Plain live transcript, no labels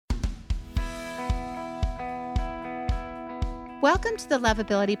Welcome to the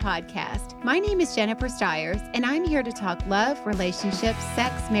Loveability Podcast. My name is Jennifer Stiers, and I'm here to talk love, relationships,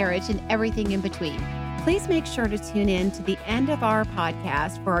 sex, marriage, and everything in between. Please make sure to tune in to the end of our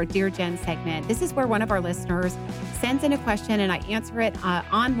podcast for our Dear Jen segment. This is where one of our listeners sends in a question and I answer it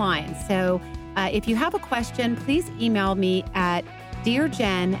online. So if you have a question, please email me at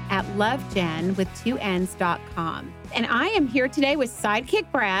dearjen@lovejen.com. And I am here today with Sidekick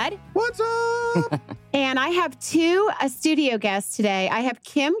Brad. What's up? And I have two studio guests today. I have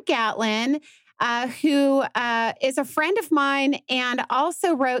Kim Gatlin, who is a friend of mine and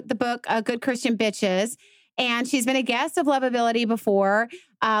also wrote the book, Good Christian Bitches. And she's been a guest of Loveability before.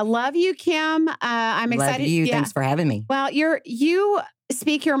 Love you, Kim. I'm excited. Love you. Yeah. Thanks for having me. Well, you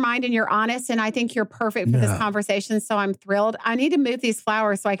speak your mind and you're honest, and I think you're perfect for this conversation. So I'm thrilled. I need to move these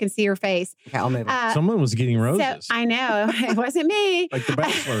flowers so I can see your face. Okay, I'll move it. Someone was getting roses. So, I know. It wasn't me. Like the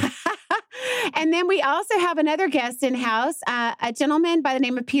Bachelor. And then we also have another guest in-house, a gentleman by the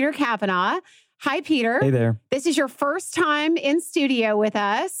name of Peter Kavanaugh. Hi, Peter. Hey there. This is your first time in studio with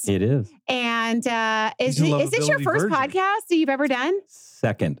us. It is. And is this your first podcast that you've ever done?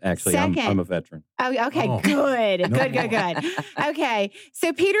 Second, actually. Second. I'm a veteran. Oh, okay. Oh. Good. Good. Okay.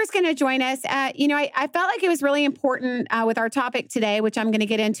 So Peter's going to join us. I felt like it was really important with our topic today, which I'm going to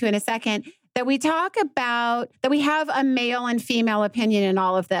get into in a second, that we talk about, that we have a male and female opinion in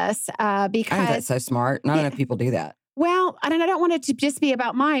all of this I think because that's so smart. Not enough people do that. well, and I don't want it to just be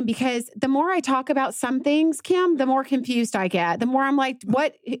about mine, because the more I talk about some things, Kim, the more confused I get. The more I'm like,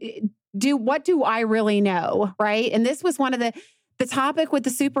 what do I really know, right? And this was one of the topic with the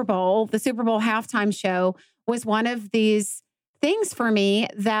Super Bowl halftime show was one of these things for me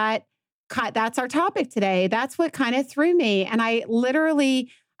that's our topic today. That's what kind of threw me. And I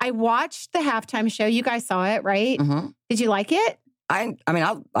watched the halftime show. You guys saw it, right? Mm-hmm. Did you like it? I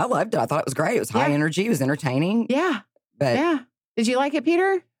loved it. I thought it was great. It was high energy. It was entertaining. Yeah. But Yeah. Did you like it,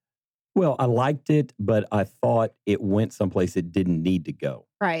 Peter? Well, I liked it, but I thought it went someplace it didn't need to go.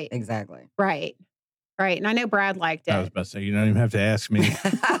 Right. exactly. Right. And I know Brad liked it. I was about to say, you don't even have to ask me.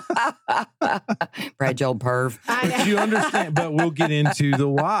 Brad Joel Perv. I know. But you understand, but we'll get into the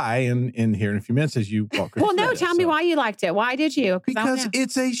why in here in a few minutes as you walk us Well, no, through it. tell me why you liked it. Why did you? I Because don't know.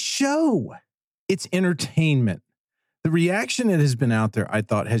 it's a show. It's entertainment. The reaction that has been out there, I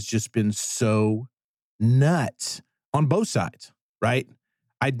thought, has just been so nuts on both sides, right?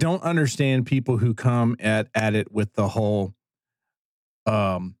 I don't understand people who come at it with the whole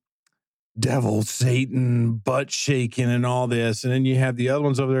devil, Satan, butt shaking and all this. And then you have the other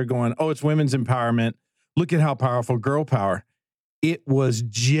ones over there going, oh, it's women's empowerment. Look at how powerful girl power. It was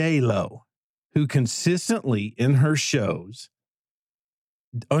J-Lo who consistently in her shows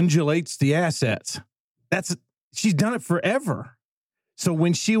undulates the assets. She's done it forever. So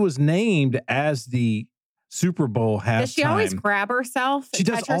when she was named as the Super Bowl halftime, Does she always grab herself? She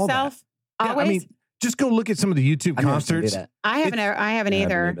does touch all herself? that. Yeah, Always? I mean, just go look at some of the YouTube I've never seen her do concerts. that. I haven't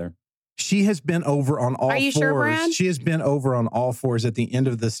either. She has been over on all Are you fours. sure, Brad? She has been over on all fours at the end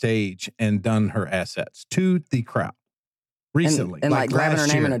of the stage and done her assets to the crowd recently. And like grabbing her last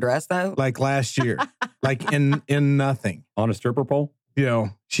name year. and address, though? Like last year, like in nothing. On a stripper pole? You know,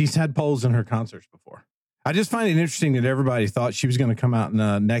 she's had poles in her concerts before. I just find it interesting that everybody thought she was going to come out in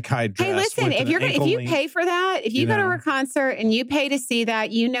a neck-high dress. Hey, listen, with if an ankle you length. pay for that, if you go to a concert and you pay to see that,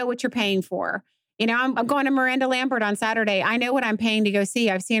 you know what you're paying for. You know, I'm going to Miranda Lambert on Saturday. I know what I'm paying to go see.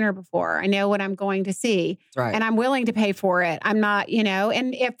 I've seen her before. I know what I'm going to see. That's right. And I'm willing to pay for it. I'm not,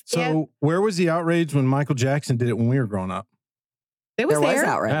 and if where was the outrage when Michael Jackson did it when we were growing up? it was there was there,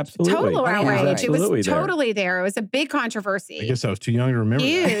 outrage. Absolutely. total I mean, outrage. It was absolutely there. totally there. It was a big I controversy. guess I was too young to remember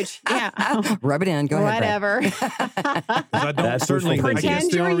that. Huge. Yeah. Rub it in. Go ahead, Brad. Whatever. 'Cause I don't That's certainly. wishful I thinking. guess the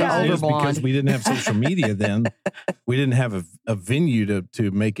Pretend only you're reason young. is because Overblonde. we didn't have social media then. We didn't have a venue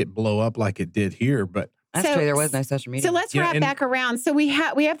to make it blow up like it did here. But That's So- true. There was no social media. So let's Yeah, wrap and- back around. So we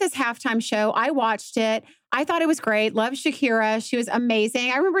have this halftime show. I watched it. I thought it was great. Love Shakira. She was amazing.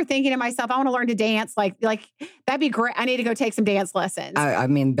 I remember thinking to myself, I want to learn to dance. Like that'd be great. I need to go take some dance lessons. I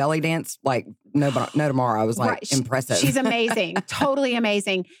mean, belly dance, like no tomorrow. I was like, Right. impressive. She's amazing. Totally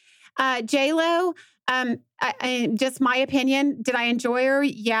amazing. J-Lo, just my opinion, did I enjoy her?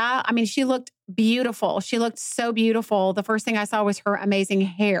 Yeah. I mean, she looked beautiful. She looked so beautiful. The first thing I saw was her amazing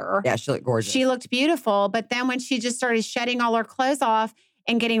hair. Yeah, she looked gorgeous. She looked beautiful. But then when she just started shedding all her clothes off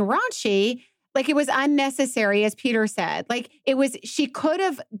and getting raunchy, like it was unnecessary, as Peter said. Like she could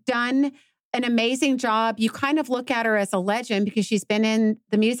have done an amazing job. You kind of look at her as a legend because she's been in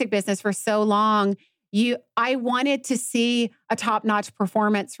the music business for so long. I wanted to see a top-notch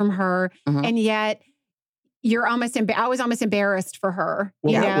performance from her, and yet I was almost embarrassed for her.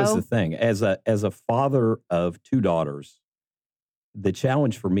 Well, you that know? was the thing. As a father of two daughters, the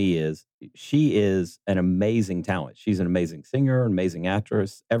challenge for me is she is an amazing talent. She's an amazing singer, an amazing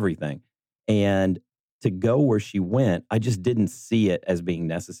actress, everything. And to go where she went, I just didn't see it as being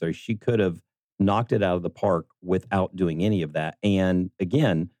necessary. She could have knocked it out of the park without doing any of that. And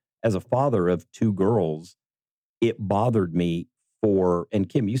again, as a father of 2 girls, it bothered me and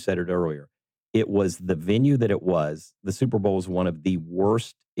Kim, you said it earlier, it was the venue that it was. The Super Bowl is one of the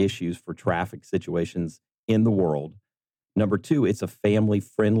worst issues for traffic situations in the world. Number 2, it's a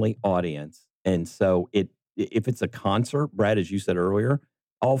family-friendly audience. And so if it's a concert, Brad, as you said earlier,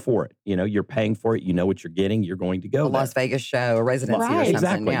 all for it. You know, you're paying for it. You know what you're getting. You're going to go. A Las Vegas show, a residency or something.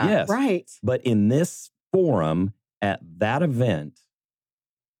 Exactly, yeah. yes. Right. But in this forum, at that event,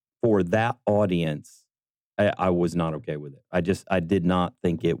 for that audience, I was not okay with it. I did not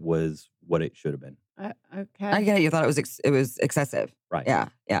think it was what it should have been. Okay. I get it. You thought it was excessive. Right. Yeah.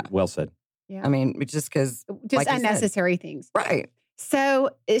 Yeah. Well said. Yeah. I mean, just because. Just unnecessary things. Right. So,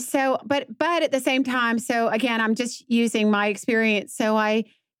 but at the same time, so again, I'm just using my experience. So I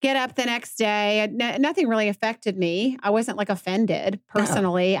get up the next day. Nothing really affected me. I wasn't like offended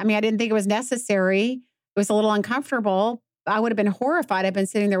personally. I mean, I didn't think it was necessary. It was a little uncomfortable. I would have been horrified. I've been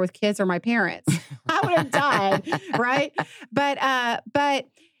sitting there with kids or my parents. I would have died, right? But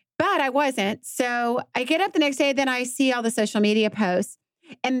I wasn't. So I get up the next day, then I see all the social media posts.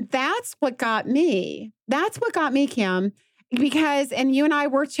 And that's what got me. That's what got me, Kim, because, and you and I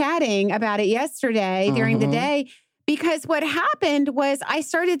were chatting about it yesterday during the day, because what happened was I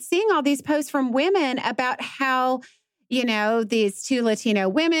started seeing all these posts from women about how, you know, these 2 Latino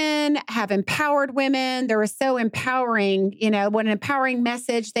women have empowered women. They were so empowering, you know, what an empowering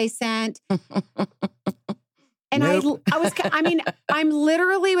message they sent. And I'm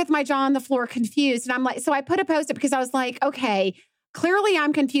literally with my jaw on the floor confused. And I'm like, so I put a post up because I was like, okay, clearly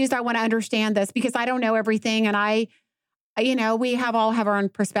I'm confused. I want to understand this because I don't know everything. And we all have our own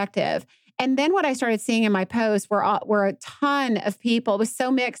perspective. And then what I started seeing in my posts were a ton of people. It was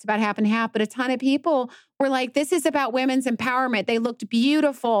so mixed, about half and half, but a ton of people were like, this is about women's empowerment. They looked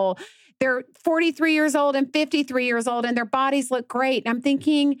beautiful. They're 43 years old and 53 years old and their bodies look great. And I'm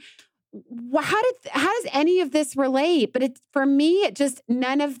thinking, how does any of this relate? But for me,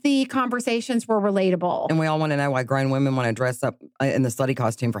 none of the conversations were relatable. And we all want to know why grown women want to dress up in the slutty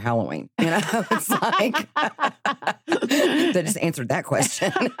costume for Halloween. You know, it's like, they just answered that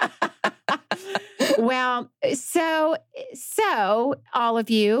question. Well, so all of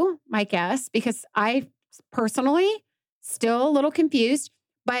you, my guests, because I personally still a little confused,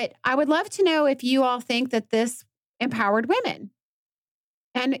 but I would love to know if you all think that this empowered women.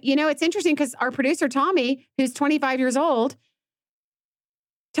 And, you know, it's interesting because our producer, Tommy, who's 25 years old,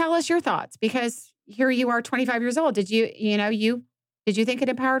 tell us your thoughts, because here you are 25 years old. Did you think it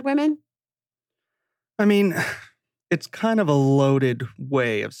empowered women? I mean, it's kind of a loaded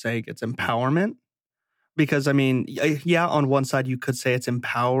way of saying it's empowerment. Because, I mean, yeah, on one side, you could say it's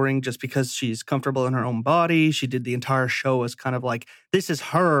empowering just because she's comfortable in her own body. She did the entire show as kind of like, this is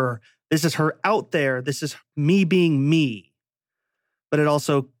her out there. This is me being me. But it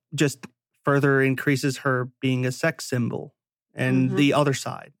also just further increases her being a sex symbol and the other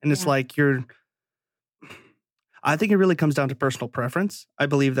side. And it's like I think it really comes down to personal preference. I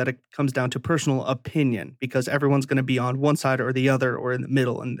believe that it comes down to personal opinion because everyone's going to be on one side or the other or in the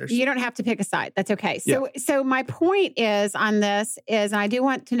middle. And you don't have to pick a side. That's okay. So my point is on this is, and I do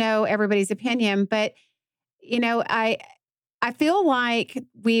want to know everybody's opinion, but you know, I feel like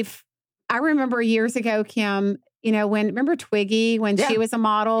I remember years ago, Kim, you know, remember Twiggy when she was a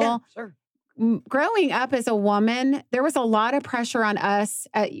model? Yeah, sure. Growing up as a woman, there was a lot of pressure on us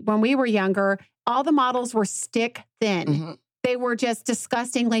when we were younger. All the models were stick thin. Mm-hmm. They were just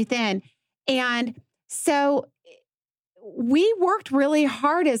disgustingly thin. And so we worked really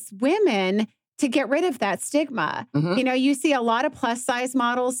hard as women to get rid of that stigma. Mm-hmm. You know, you see a lot of plus size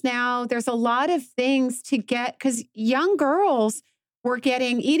models now. There's a lot of things to get, because young girls were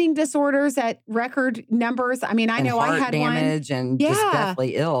getting eating disorders at record numbers. I mean, I know I had damage one. And just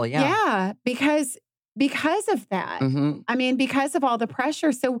deathly ill. Yeah. Yeah. Because of that. Mm-hmm. I mean, because of all the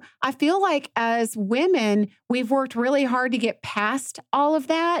pressure. So I feel like as women, we've worked really hard to get past all of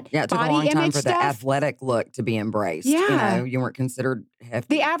that. Yeah, it took a long time for the athletic look to be embraced. Yeah. You know, you weren't considered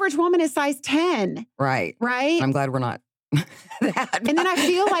hefty. The average woman is size 10. Right. Right? I'm glad we're not that. And then I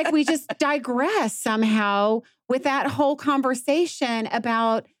feel like we just digress somehow with that whole conversation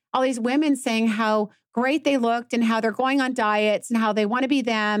about all these women saying how great they looked and how they're going on diets and how they want to be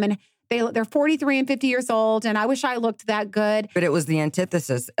them and They're 43 and 50 years old, and I wish I looked that good. But it was the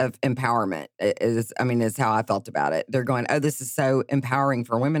antithesis of empowerment. Is how I felt about it. They're going, oh, this is so empowering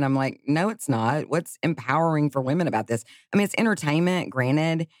for women. I'm like, no, it's not. What's empowering for women about this? I mean, it's entertainment,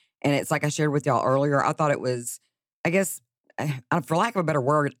 granted. And it's like I shared with y'all earlier. I thought it was, I guess, for lack of a better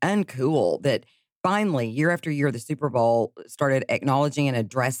word, uncool that finally, year after year, the Super Bowl started acknowledging and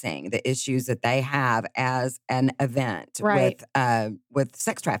addressing the issues that they have as an event with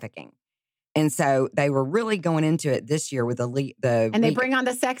sex trafficking. And so they were really going into it this year with they bring on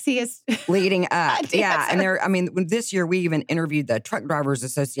the sexiest leading up. Yeah. And this year we even interviewed the Truck Drivers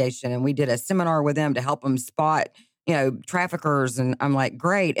Association and we did a seminar with them to help them spot, traffickers. And I'm like,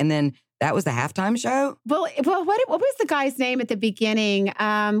 great. And then that was the halftime show. Well, what was the guy's name at the beginning?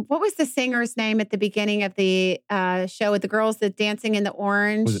 What was the singer's name at the beginning of the show with the girls that dancing in the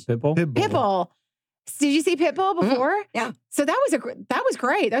orange? Was it Pitbull? Pitbull. Did you see Pitbull before? Yeah. So that was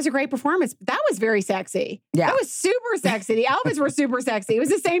great. That was a great performance. That was very sexy. Yeah. That was super sexy. The Elvis were super sexy. It was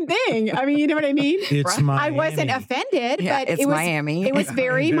the same thing. I mean, you know what I mean? It's Miami. I wasn't offended, but it was Miami. It was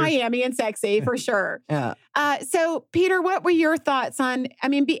very Miami and sexy for sure. Yeah. So Peter, what were your thoughts on? I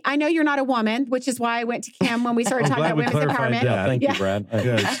mean, I know you're not a woman, which is why I went to Kim when we started talking about women's empowerment. Yeah, thank you, Brad.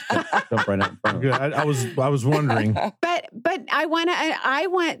 Good. Jump right out in front of Good. I was wondering. But I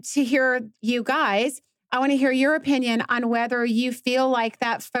want to hear you guys. I want to hear your opinion on whether you feel like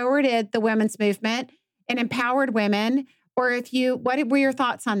that forwarded the women's movement and empowered women, or what were your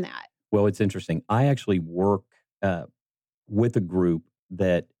thoughts on that? Well, it's interesting. I actually work with a group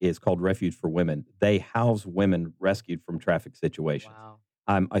that is called Refuge for Women. They house women rescued from traffic situations.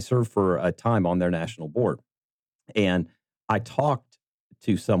 Wow. I served for a time on their national board, and I talked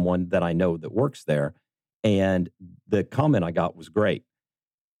to someone that I know that works there, and the comment I got was great.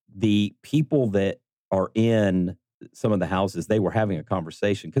 The people that are in some of the houses, they were having a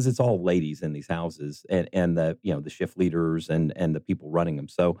conversation because it's all ladies in these houses and the shift leaders and the people running them.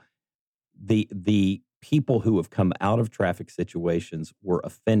 So the people who have come out of traffic situations were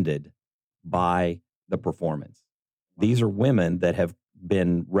offended by the performance. These are women that have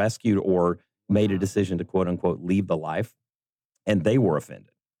been rescued or made a decision to quote unquote leave the life, and they were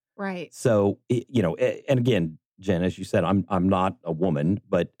offended. Right. So and again, Jen, as you said, I'm not a woman,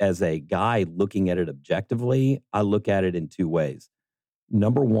 but as a guy looking at it objectively, I look at it in two ways.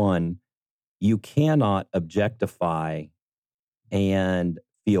 Number one, you cannot objectify and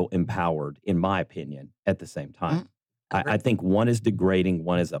feel empowered, in my opinion, at the same time. I think one is degrading,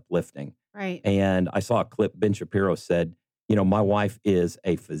 one is uplifting. Right. And I saw a clip, Ben Shapiro said, my wife is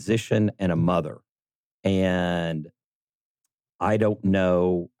a physician and a mother. And I don't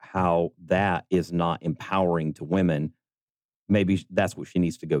know how that is not empowering to women. Maybe that's what she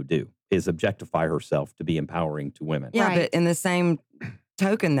needs to go do, is objectify herself to be empowering to women. Yeah, Right. but in the same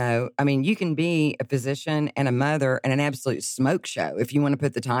token, though, I mean, you can be a physician and a mother and an absolute smoke show if you want to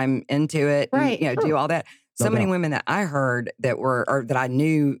put the time into it. Right. And, do all that. So many women that I heard that I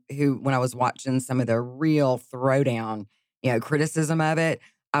knew who, when I was watching some of the real throwdown, criticism of it,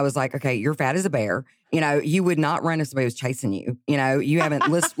 I was like, okay, you're fat as a bear. You would not run if somebody was chasing you. You haven't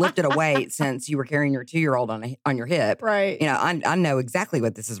lifted a weight since you were carrying your 2-year-old on your hip. Right. I know exactly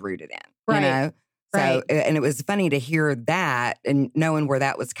what this is rooted in. Right. So, Right. and it was funny to hear that and knowing where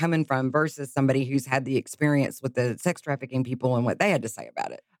that was coming from versus somebody who's had the experience with the sex trafficking people and what they had to say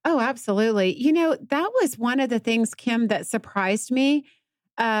about it. Oh, absolutely. That was one of the things, Kim, that surprised me,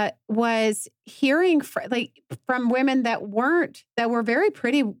 was hearing from women that were very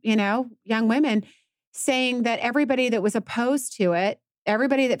pretty, young women, saying that everybody that was opposed to it,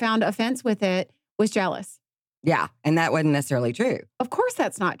 everybody that found offense with it, was jealous. Yeah. And that wasn't necessarily true. Of course,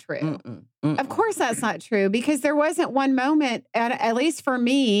 that's not true. Mm-mm, mm-mm. Of course, that's not true, because there wasn't one moment, at least for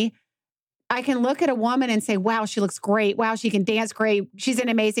me, I can look at a woman and say, wow, she looks great. Wow, she can dance great. She's in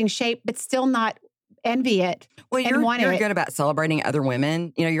amazing shape, but still not envy it. Well, and want you're it. good about celebrating other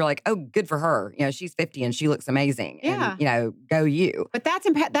women. You're like, oh, good for her. She's 50 and she looks amazing. Yeah. And, go you. But that's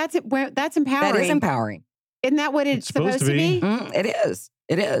empowering. That is empowering. Isn't that what it's supposed to be? It is.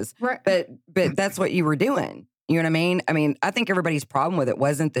 It is. Right. But that's what you were doing. You know what I mean? I mean, I think everybody's problem with it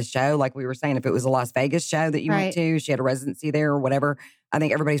wasn't the show. Like we were saying, if it was a Las Vegas show that you went to, she had a residency there or whatever. I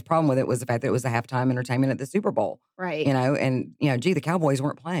think everybody's problem with it was the fact that it was a halftime entertainment at the Super Bowl. Right. And, the Cowboys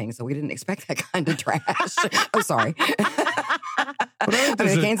weren't playing, so we didn't expect that kind of trash. Oh, sorry.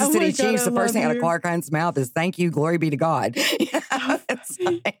 The Kansas City Chiefs, the first thing out of Clark Hunt's mouth is thank you, glory be to God. But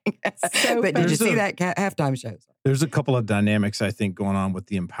did you see that halftime show? There's a couple of dynamics, I think, going on with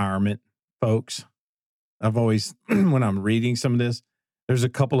the empowerment folks. I've always, when I'm reading some of this, there's a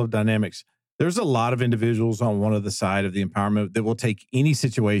couple of dynamics. There's a lot of individuals on one of the side of the empowerment that will take any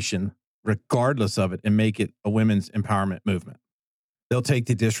situation regardless of it, and make it a women's empowerment movement. They'll take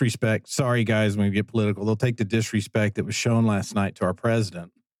the disrespect. Sorry, guys, when we get political, they'll take the disrespect that was shown last night to our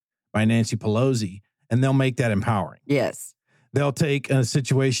president by Nancy Pelosi, and they'll make that empowering. Yes. They'll take a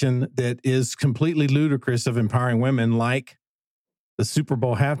situation that is completely ludicrous of empowering women, like the Super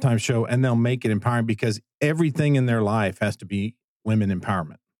Bowl halftime show, and they'll make it empowering because everything in their life has to be women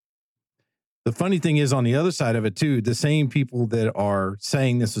empowerment. The funny thing is, on the other side of it, too, the same people that are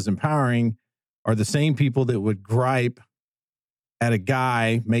saying this is empowering are the same people that would gripe at a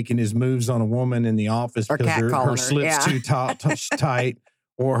guy making his moves on a woman in the office Or because her catcalling her, slip's yeah. too tight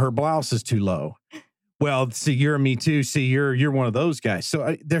or her blouse is too low. Well, see, you're a Me Too. See, you're one of those guys.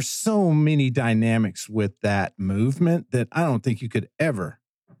 So there's so many dynamics with that movement that I don't think you could ever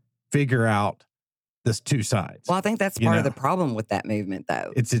figure out this two sides. Well, I think that's part of the problem with that movement,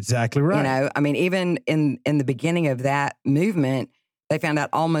 though. It's exactly right. You know, I mean, even in the beginning of that movement, they found out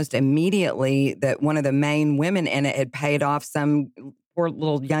almost immediately that one of the main women in it had paid off some poor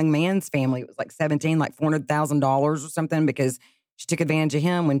little young man's family. It was like 17, like $400,000 or something, because she took advantage of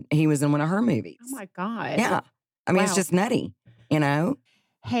him when he was in one of her movies. Oh my God. Yeah. I mean, Wow. it's just nutty, you know?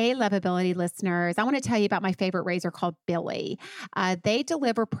 Hey, Lovability listeners. I want to tell you about my favorite razor called Billy. They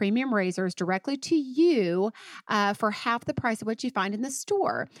deliver premium razors directly to you for half the price of what you find in the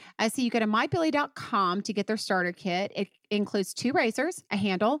store. So you go to mybilly.com to get their starter kit. It includes 2 razors, a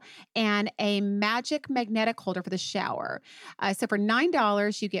handle, and a magic magnetic holder for the shower. So for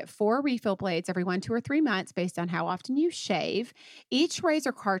 $9, you get 4 refill blades every 1, 2, or 3 months based on how often you shave. Each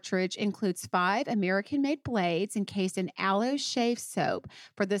razor cartridge includes 5 American-made blades encased in aloe shave soap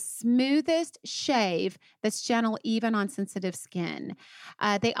for the smoothest shave that's gentle even on sensitive skin.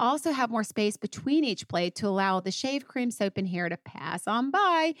 They also have more space between each blade to allow the shave cream, soap, and hair to pass on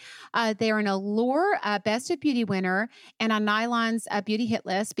by. They're an Allure Best of Beauty winner and on Nylon's beauty hit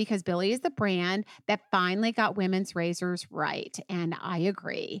list because Billy is the brand that finally got women's razors right. And I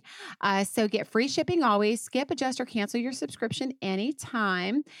agree. So get free shipping always. Skip, adjust, or cancel your subscription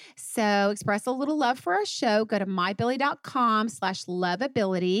anytime. So express a little love for our show. Go to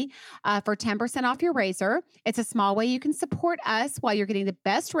mybilly.com/loveability for 10% off your razor. It's a small way you can support us while you're getting the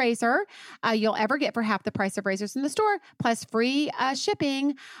best razor you'll ever get for half the price of razors in the store, plus free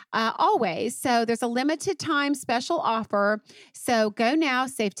shipping always. So there's a limited time special offer. So go now,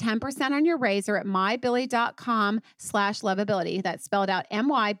 save 10% on your razor at mybilly.com/loveability. That's spelled out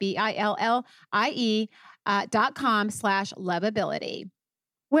mybillie.com/loveability.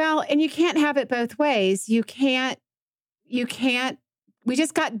 Well, and you can't have it both ways. You can't, we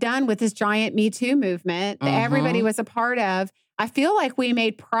just got done with this giant Me Too movement that everybody was a part of. I feel like we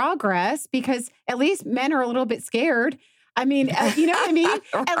made progress because at least men are a little bit scared. I mean, you know what I mean?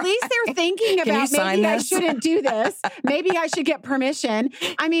 Right. At least they're thinking about maybe I shouldn't do this. Maybe I should get permission.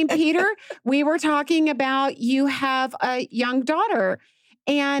 I mean, Peter, we were talking about you have a young daughter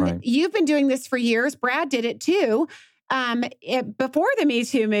and you've been doing this for years. Brad did it too. Before the Me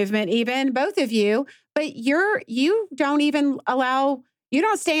Too movement, even both of you, but you don't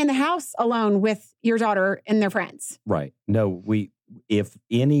stay in the house alone with your daughter and their friends. Right. No, if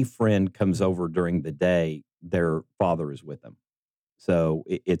any friend comes over during the day, their father is with them. So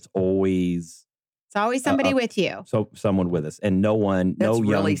it's always somebody with you. So someone with us, and no young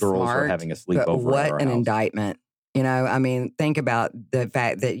really girls smart, are having a sleepover. But what at our an house. indictment. You know, I mean, think about the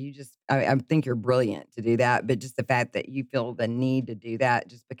fact that I think you're brilliant to do that, but just the fact that you feel the need to do that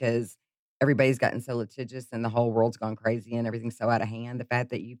just because everybody's gotten so litigious and the whole world's gone crazy and everything's so out of hand. The fact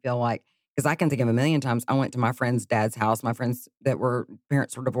that you feel like, because I can think of a million times, I went to my friend's dad's house. My friends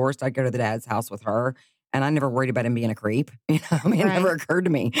parents were divorced. I'd go to the dad's house with her. And I never worried about him being a creep. You know, I mean, it never occurred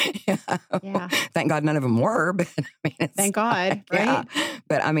to me. You know? Yeah. Thank God none of them were. But I mean, thank God. Right. Yeah.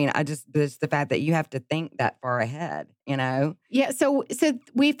 But I mean, just the fact that you have to think that far ahead, you know? Yeah. So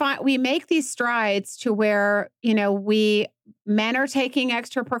we make these strides to where, you know, men are taking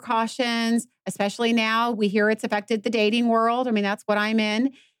extra precautions, especially now. We hear it's affected the dating world. I mean, that's what I'm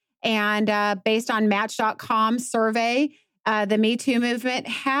in. And based on Match.com survey, the Me Too movement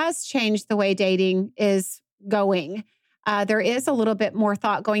has changed the way dating is going. There is a little bit more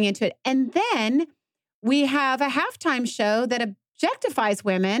thought going into it. And then we have a halftime show that objectifies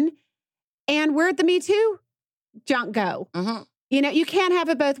women. And where'd the Me Too junk go? Mm-hmm. You know, you can't have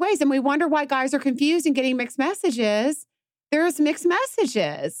it both ways. And we wonder why guys are confused and getting mixed messages. There's mixed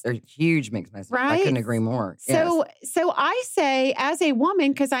messages. They're huge mixed messages. Right? I couldn't agree more. So I say, as a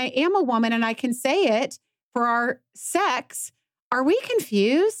woman, because I am a woman and I can say it, for our sex, are we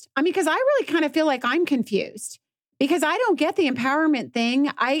confused? I mean, because I really kind of feel like I'm confused because I don't get the empowerment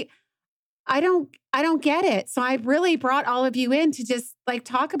thing. I I don't get it. So I really brought all of you in to just like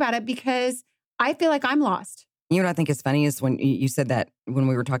talk about it because I feel like I'm lost. You know what I think is funny is when you said that when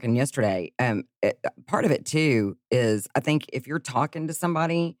we were talking yesterday, part of it too is I think if you're talking to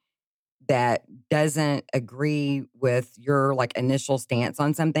somebody that doesn't agree with your like initial stance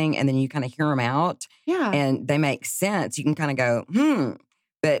on something and then you kind of hear them out Yeah. and they make sense, you can kind of go,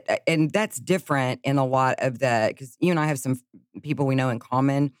 But, and that's different in a lot of because you and I have some people we know in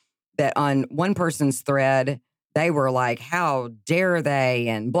common that on one person's thread, they were like, how dare they?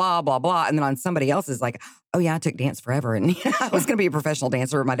 And blah, blah, blah. And then on somebody else's like, oh yeah, I took dance forever. And I was going to be a professional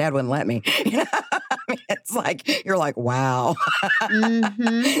dancer, but my dad wouldn't let me. You know? I mean, it's like, you're like, wow.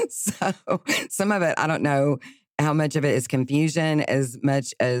 So some of it, I don't know how much of it is confusion as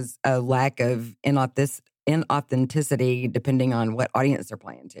much as a lack of inauthenticity, depending on what audience they're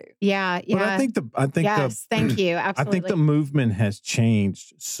playing to. Yeah. But I think yes. Thank you. Absolutely. I think the movement has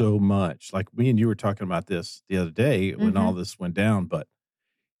changed so much. Like me and you were talking about this the other day when all this went down. But,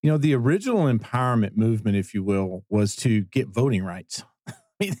 the original empowerment movement, if you will, was to get voting rights. I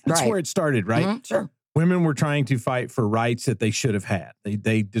mean, that's where it started, right? Mm-hmm, sure. Women were trying to fight for rights that they should have had.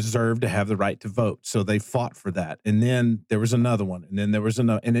 They deserved to have the right to vote. So they fought for that. And then there was another one. And then there was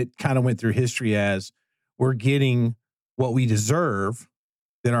another. And it kind of went through history as we're getting what we deserve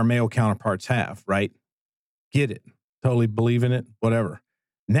that our male counterparts have, right? Get it. Totally believe in it, whatever.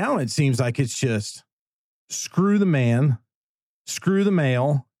 Now it seems like it's just screw the man, screw the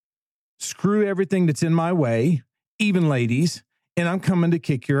male, screw everything that's in my way, even ladies, and I'm coming to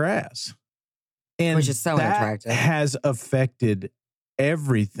kick your ass. And which is so that unattractive. has affected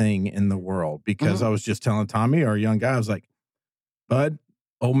everything in the world because I was just telling Tommy, our young guy, I was like, bud,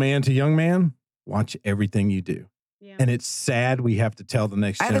 old man to young man, watch everything you do. Yeah. And it's sad we have to tell the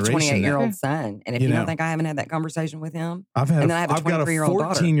next I have a generation. 28-year-old son. And if you don't think I haven't had that conversation with him, I've and then I have a got a 23-year-old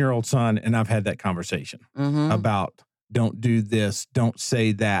daughter. 14-year-old son, and I've had that conversation about don't do this, don't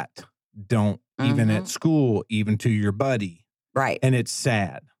say that, don't even at school, even to your buddy. Right. And it's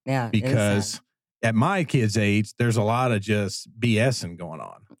sad. Yeah. Because at my kid's age, there's a lot of just BSing going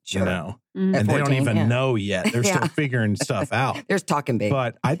on. Sure. You know? Mhm. And they don't 14, even know yet. They're still figuring stuff out. There's talking big.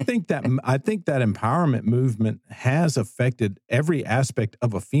 But I think that empowerment movement has affected every aspect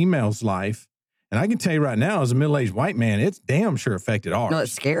of a female's life. And I can tell you right now, as a middle-aged white man, it's damn sure affected ours. No,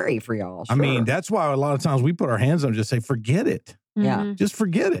 it's scary for y'all. I mean, sure. that's why a lot of times we put our hands on and just say, forget it. Yeah. Mhm. Just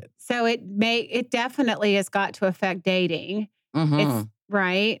forget it. So it definitely has got to affect dating. Mhm. It's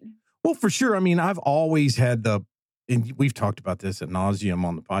right. Well, for sure. I mean, I've always had and we've talked about this ad nauseum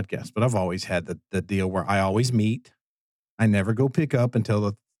on the podcast, but I've always had the deal where I always meet. I never go pick up until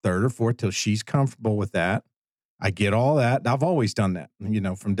the third or fourth, till she's comfortable with that. I get all that. I've always done that,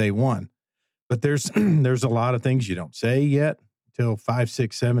 from day one. But there's a lot of things you don't say yet till 5,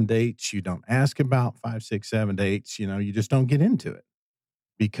 6, 7 dates. You don't ask about 5, 6, 7 dates. You just don't get into it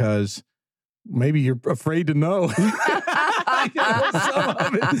because maybe you're afraid to know. Some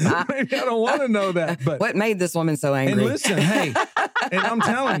of it. Maybe I don't want to know that. But what made this woman so angry? and listen, hey, and I'm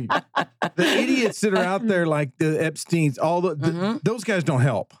telling you, the idiots that are out there like the Epsteins, those guys don't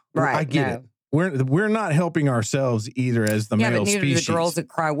help. Right, I get it. We're not helping ourselves either as the male but neither species. do the girls that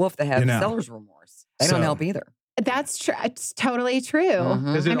cry wolf that have seller's remorse. They don't help either. That's true. It's totally true.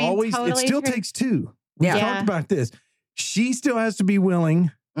 Because it still takes two. We talked about this. She still has to be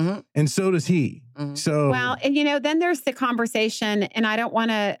willing, and so does he. So well, and then there's the conversation, and I don't want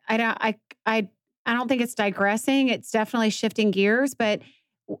to. I don't think it's digressing. It's definitely shifting gears. But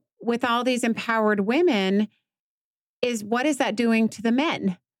with all these empowered women, what is that doing to the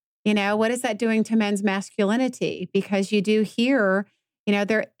men? What is that doing to men's masculinity? Because you do hear,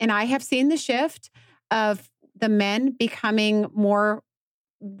 there, and I have seen the shift of the men becoming more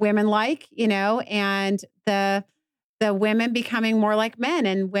women-like, and the women becoming more like men,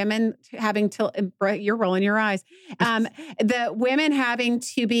 and women having to, you're rolling your eyes, the women having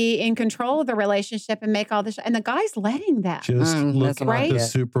to be in control of the relationship and make all this, and the guys letting that. Just look at the Yeah.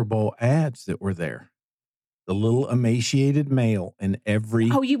 Super Bowl ads that were there. The little emaciated male in every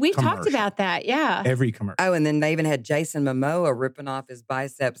We've talked commercial. about that, yeah. Every commercial. Oh, and then they even had Jason Momoa ripping off his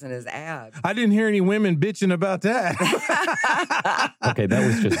biceps and his abs. I didn't hear any women bitching about that. Okay, that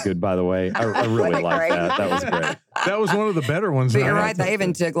was just good, by the way. I really Wasn't liked great? that. That was great. That was one of the better ones. But that you're I right. had. They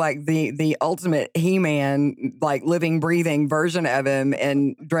even took like the ultimate He-Man, like living, breathing version of him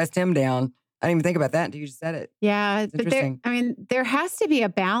and dressed him down. I didn't even think about that until you just said it. Yeah, but interesting. there has to be a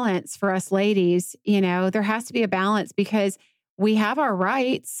balance for us ladies. There has to be a balance because we have our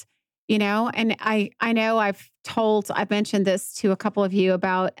rights. And I know I've mentioned this to a couple of you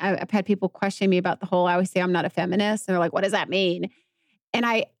about. I've had people question me about the whole. I always say I'm not a feminist, and they're like, "What does that mean?" And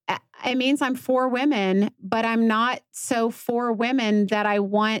it means I'm for women, but I'm not so for women that I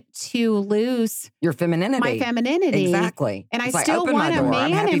want to lose Your femininity. my femininity. Exactly. And It's I like, still open my want a door. I'm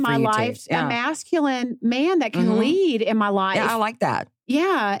man happy in for my you too. life, Yeah. a masculine man that can Mhm. lead in my life. Yeah, I like that.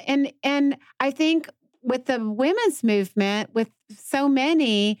 Yeah. And I think with the women's movement, with so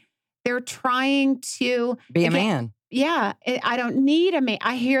many, they're trying to Be a again, man. Yeah, I don't need a man.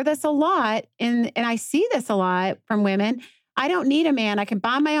 I hear this a lot, and I see this a lot from women. I don't need a man. I can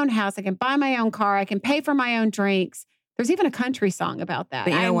buy my own house. I can buy my own car. I can pay for my own drinks. There's even a country song about that.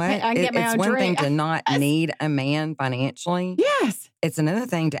 But you know what? I can get my It's own one drink. thing to not need a man financially. Yes, It's another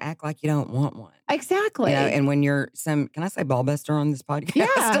thing to act like you don't want one. exactly. You know, and when you're can I say ball buster on this podcast?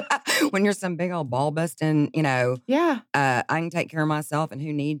 Yeah. When you're some big old ball busting, Yeah. I can take care of myself and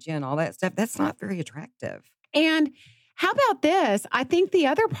who needs you and all that stuff. That's not very attractive. And how about this? I think the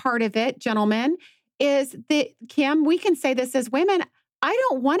other part of it, gentlemen, is that, Kim, we can say this as women. I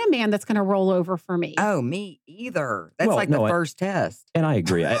don't want a man that's going to roll over for me. Oh, me either. That's Well, like no, the first test. And I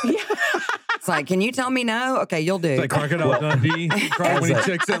agree. It's like, can you tell me no? Okay, you'll do. It's like Crocodile Dundee. Cry when he As a-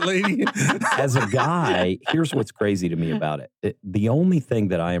 checks that lady. As a guy, here's what's crazy to me about it. The only thing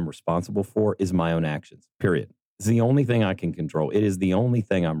that I am responsible for is my own actions, period. It's the only thing I can control. It is the only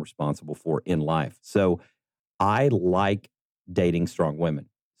thing I'm responsible for in life. So I like dating strong women.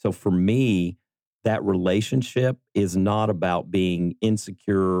 So for me, that relationship is not about being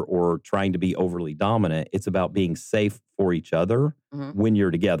insecure or trying to be overly dominant. It's about being safe for each other Mhm. when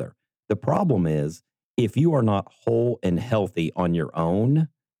you're together. The problem is, if you are not whole and healthy on your own,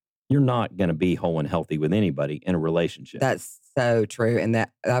 you're not going to be whole and healthy with anybody in a relationship. That's so true, and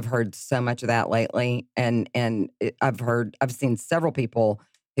that I've heard so much of that lately. I've seen several people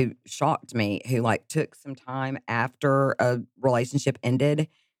who shocked me who like took some time after a relationship ended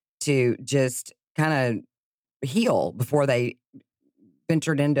to just kind of heal before they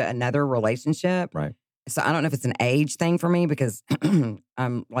ventured into another relationship. Right. So I don't know if it's an age thing for me because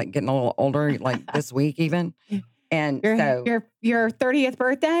I'm like getting a little older, like this week even. And so Your 30th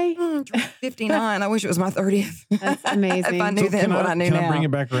birthday? 59. I wish it was my 30th. That's amazing. If I knew then what I knew can now. I bring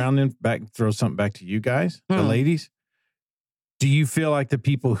it back around and throw something back to you guys, the ladies? Do you feel like the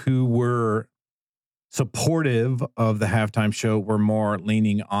people who were supportive of the halftime show were more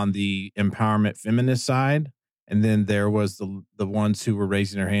leaning on the empowerment feminist side? And then there was the ones who were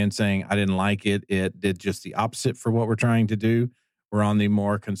raising their hand saying, I didn't like it. It did just the opposite for what we're trying to do. We're on the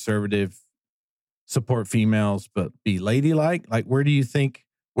more conservative, support females, but be ladylike. Like, where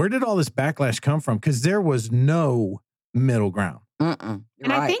did all this backlash come from? Because there was no middle ground. And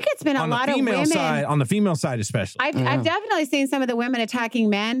I think it's been a lot of women. On the female side, especially. I've definitely seen some of the women attacking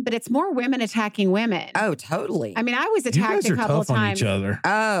men, but it's more women attacking women. Oh, totally. I mean, I was You attacked guys a are couple of tough on times. each other.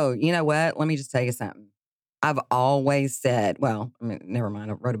 Oh, you know what? Let me just tell you something. I've always said, well, I mean, never mind.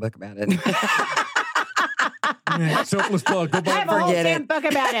 I wrote a book about it. Selfless plug. Go I buy have a whole Forget damn it. book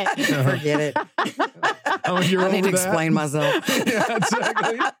about it. Forget it. You're I need to over that. explain myself. Yeah,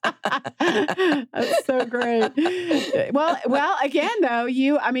 exactly. That's so great. Well, again, though,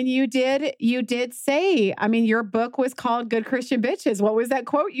 you did say, your book was called Good Christian Bitches. What was that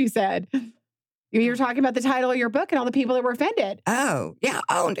quote you said? You were talking about the title of your book and all the people that were offended. Oh, yeah.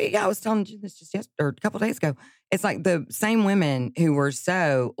 Oh, yeah. I was telling you this just yesterday or a couple of days ago. It's like the same women who were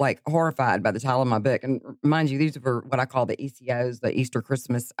so like horrified by the title of my book. And mind you, these were what I call the ECOs, the Easter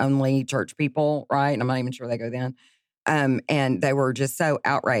Christmas only church people, right? And I'm not even sure they go then. And they were just so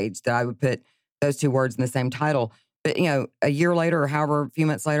outraged that I would put those two words in the same title. But, a year later or a few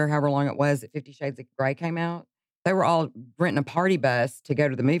months later, however long it was, that 50 Shades of Grey came out. They were all renting a party bus to go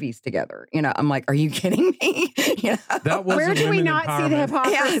to the movies together. I'm like, are you kidding me? That was Where do we not see the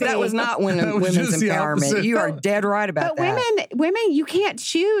hypocrisy? Yeah, that was not That was women's just the empowerment. opposite. You are dead right about But that. women, you can't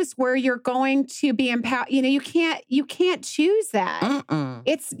choose where you're going to be empowered. You can't choose that. Mm-mm.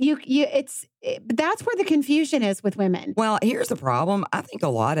 That's where the confusion is with women. Well, here's the problem. I think a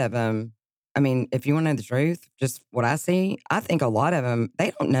lot of them, if you want to know the truth, just what I see, I think a lot of them,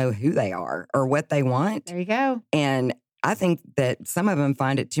 they don't know who they are or what they want. There you go. And I think that some of them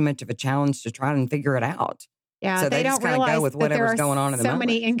find it too much of a challenge to try and figure it out. Yeah, So they they just don't kinda go realize with that there whatever's are going on in the so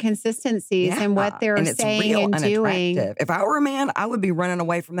many moment. inconsistencies in what they're and it's saying real and doing. unattractive. If I were a man, I would be running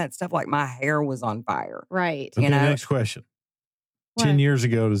away from that stuff like my hair was on fire. Right. Okay, You know? next question. What? 10 years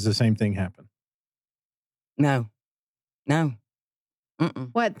ago, does the same thing happen? No. Mm-mm.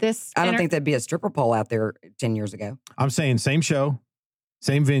 What this? I don't think there'd be a stripper pole out there 10 years ago. I'm saying same show,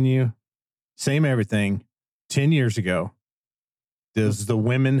 same venue, same everything. 10 years ago, does the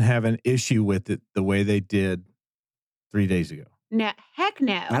women have an issue with it the way they did 3 days ago? No, heck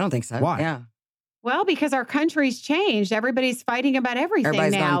no. I don't think so. Why? Yeah. Well, because our country's changed. Everybody's fighting about everything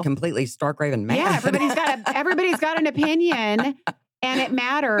Everybody's now. gone completely stark raving mad. Yeah, everybody's got an opinion, and it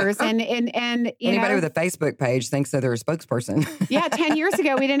matters. And Anybody with a Facebook page thinks that they're a spokesperson. Yeah, 10 years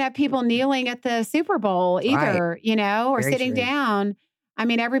ago, we didn't have people kneeling at the Super Bowl either, Right. or Very sitting true. down. I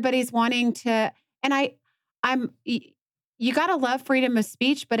mean, everybody's wanting to, and you got to love freedom of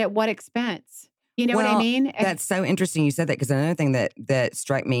speech, but at what expense? You know what I Well, mean? That's so interesting you said that, because another thing that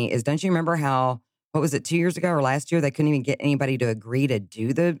struck me is, don't you remember how, what was it, 2 years ago or last year, they couldn't even get anybody to agree to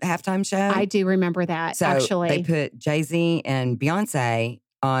do the halftime show? I do remember that, So actually. they put Jay-Z and Beyonce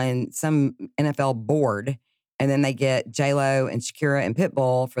on some NFL board, and then they get J-Lo and Shakira and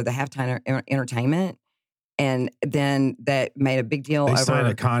Pitbull for the halftime entertainment. And then that made a big deal They over signed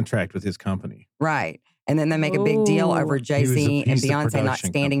a contract with his company. right. And then they make a big deal Ooh. over He was a Jay-Z and piece of Beyonce not production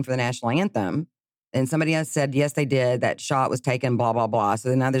standing for the national anthem. And somebody else said, yes, they did. That shot was taken, blah, blah, blah.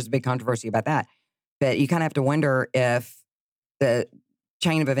 So now there's a big controversy about that. But you kind of have to wonder, if the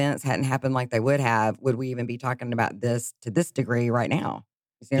chain of events hadn't happened like they would have, would we even be talking about this to this degree right now?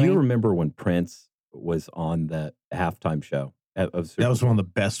 You see what Do I you mean? remember when Prince was on the halftime show of Super That was Bowl? one of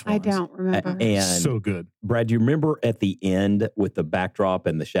the best ones. I don't remember. And So good. Brad, do you remember at the end with the backdrop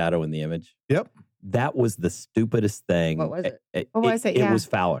and the shadow and the image? Yep. That was the stupidest thing. What was it? What was it? It Yeah. was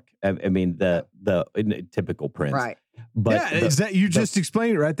phallic. I mean, the typical Prince. Right. But yeah, is that you just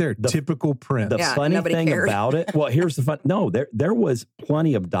explained it right there? the- Typical Prince. the Yeah, funny nobody thing cared. about it, well, here's the fun. No, there was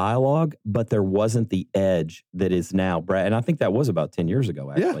plenty of dialogue, but there wasn't the edge that is now, Brad. And I think that was about 10 years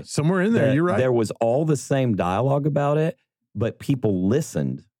ago, actually. Yeah, somewhere in there. That You're right. There was all the same dialogue about it, but people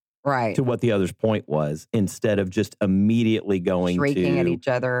listened Right. to what the other's point was instead of just immediately going Shrieking to, at each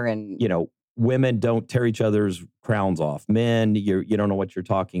other and women don't tear each other's crowns off. Men, you don't know what you're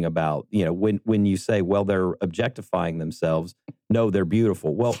talking about. When you say, well, they're objectifying themselves. No, they're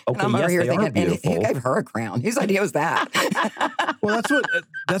beautiful. Well, And okay, I'm over yes, here they are thinking, and beautiful. who gave her a crown? Whose idea was that? Well,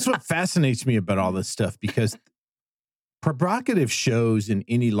 that's what fascinates me about all this stuff, because provocative shows in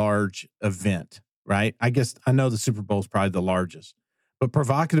any large event, right? I guess I know the Super Bowl is probably the largest, but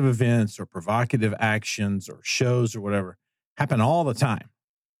provocative events or provocative actions or shows or whatever happen all the time,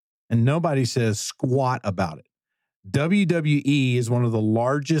 and nobody says squat about it. WWE is one of the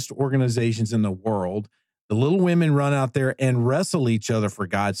largest organizations in the world. The little women run out there and wrestle each other, for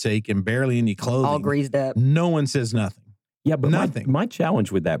God's sake, in barely any clothing. All greased up. No one says nothing. Yeah, but Nothing. my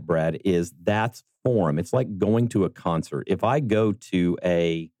challenge with that, Brad, is that's forum. It's like going to a concert. If I go to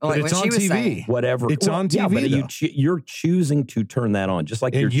a But Like it's what on she was TV. saying. whatever, It's on yeah, TV, but though. you're choosing to turn that on, just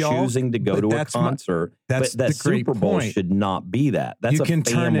like And you're y'all- choosing to go but to a that's my- concert. That's but that the great Super Bowl point. should not be that. That's You a can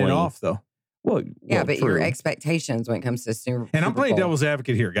turn it family- off, though. Well, Yeah, well, but true. your expectations when it comes to Super And I'm Super playing Bowl. devil's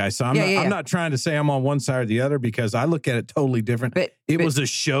advocate here, guys. So I'm, Yeah, not, yeah, I'm yeah. not trying to say I'm on one side or the other, because I look at it totally different. But It was a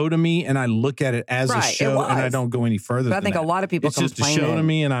show to me, and I look at it as Right, a it show, and I was. don't go any further But I than think that. a lot of people It's just a complain show to that-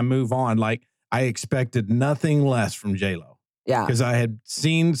 me, and I move on. Like, I expected nothing less from J-Lo, Yeah. because I had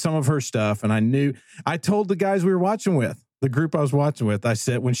seen some of her stuff, and I told the guys we were watching with, the group I was watching with, I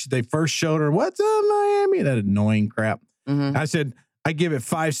said, when they first showed her, "What's up, Miami?" That annoying crap. Mhm. I said, I give it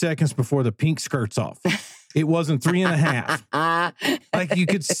 5 seconds before the pink skirt's off. It wasn't 3.5. Like, you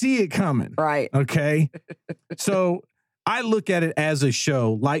could see it coming. Right. Okay. So I look at it as a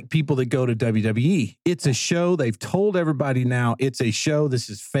show, like people that go to WWE. It's a show. They've told everybody now it's a show. This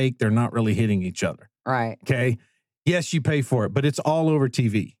is fake. They're not really hitting each other. Right. Okay. Yes, you pay for it, but it's all over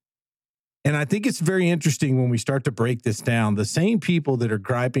TV. And I think it's very interesting when we start to break this down. The same people that are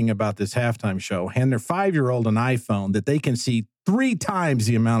griping about this halftime show hand their 5-year-old an iPhone that they can see 3 times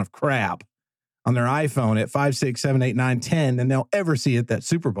the amount of crap on their iPhone at 5, 6, 7, 8, 9, 10 than they'll ever see at that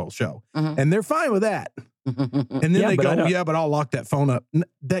Super Bowl show. Mhm. And they're fine with that. And then Yeah, they but I go, don't- yeah, but I'll lock that phone up.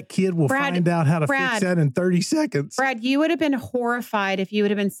 That kid will Brad- find out how to Brad- fix that in 30 seconds. Brad, you would have been horrified if you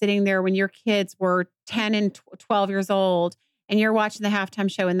would have been sitting there when your kids were 10 and 12 years old and you're watching the halftime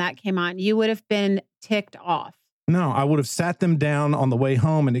show and that came on. You would have been ticked off. No, I would have sat them down on the way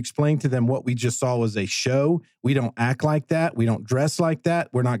home and explained to them what we just saw was a show. We don't act like that. We don't dress like that.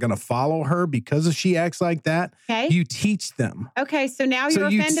 We're not going to follow her because she acts like that. Okay. You teach them. Okay. So now So you're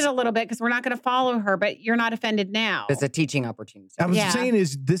you offended s- a little bit because we're not going to follow her, but you're not offended now. It's a teaching opportunity. I was Yeah. saying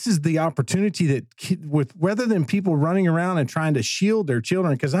is this is the opportunity that with rather than people running around and trying to shield their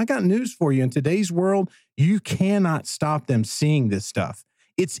children, because I got news for you. In today's world, you cannot stop them seeing this stuff.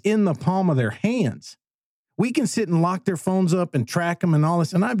 It's in the palm of their hands. We can sit and lock their phones up and track them and all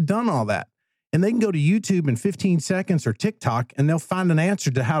this. And I've done all that. and they can go to YouTube in 15 seconds or TikTok, and they'll find an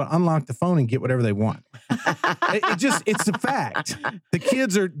answer to how to unlock the phone and get whatever they want. It's a fact. The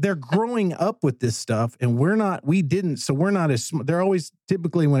kids they're growing up with this stuff, and we're not as smart. They're always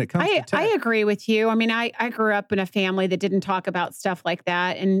typically when it comes to tech. I agree with you. I mean, I grew up in a family that didn't talk about stuff like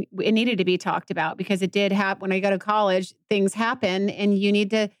that, and it needed to be talked about because it did happen. When I go to college, things happen, and you need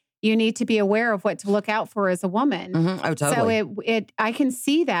to be aware of what to look out for as a woman. Mm-hmm. Oh, totally. So I can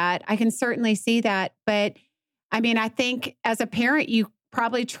see that. I can certainly see that. But I mean, I think as a parent, you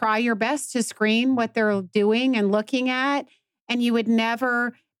probably try your best to screen what they're doing and looking at. And you would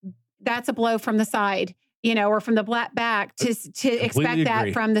never, that's a blow from the side, or from the back to expect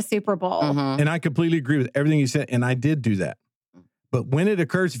that from the Super Bowl. Mm-hmm. And I completely agree with everything you said. And I did do that. But when it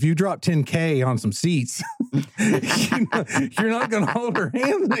occurs, if you drop $10K on some seats, you're not going to hold her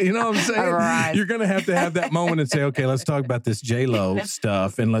hand. You know what I'm saying? Right. You're going to have that moment and say, okay, let's talk about this J-Lo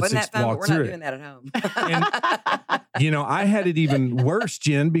stuff and let's just walk through it. We're not doing that at home. And, I had it even worse,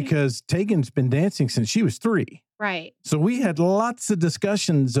 Jen, because Tegan's been dancing since she was 3. Right. So we had lots of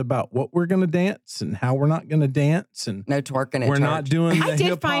discussions about what we're going to dance and how we're not going to dance. And no twerking at we're church. not doing the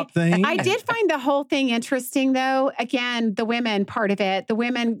hip-hop thing. I did find the whole thing interesting, though. Again, the women part of it, the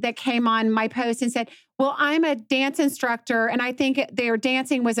women that came on my post and said, well, I'm a dance instructor, and I think their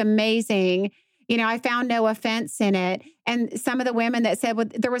dancing was amazing. I found no offense in it. And some of the women that said, well,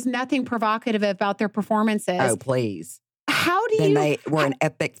 there was nothing provocative about their performances. Oh, please. How do then they were an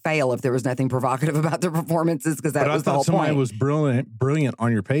epic fail if there was nothing provocative about their performances, because that was the whole somebody point. was brilliant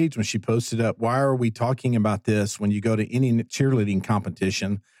on your page when she posted up, why are we talking about this when you go to any cheerleading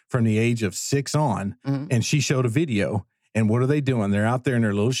competition from the age of 6 on? Mm-hmm. And she showed a video. And what are they doing? They're out there in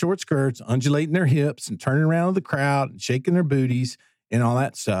their little short skirts, undulating their hips and turning around to the crowd and shaking their booties and all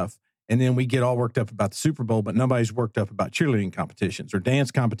that stuff. And then we get all worked up about the Super Bowl, but nobody's worked up about cheerleading competitions or dance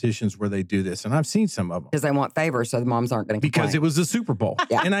competitions where they do this. And I've seen some of them. Because they want favors, so the moms aren't going to complain. Because it was the Super Bowl.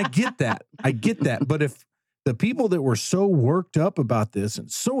 Yeah. And I get that. But if the people that were so worked up about this and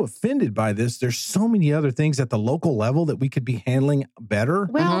so offended by this, there's so many other things at the local level that we could be handling better.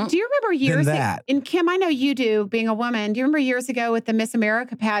 Well, do you remember years ago? And Kim, I know you do, being a woman. Do you remember years ago with the Miss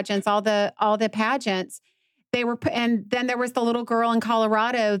America pageants, all the pageants? They were, and then there was the little girl in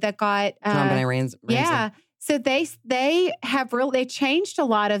Colorado that got JonBenet Ramsey. Yeah, so they changed a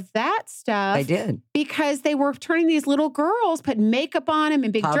lot of that stuff. They did, because they were turning these little girls, putting makeup on them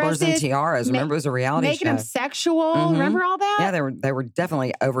and big toddlers dresses, and tiaras. Remember, it was a reality making show. them sexual. Mhm. Remember all that? Yeah, they were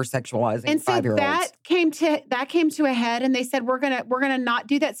definitely over sexualizing and so 5-year-olds. that came to a head, and they said we're gonna not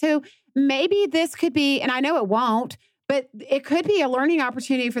do that. So maybe this could be, and I know it won't, but it could be a learning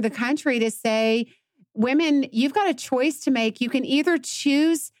opportunity for the country to say, women, you've got a choice to make. You can either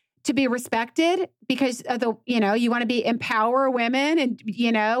choose to be respected because of you want to empower women and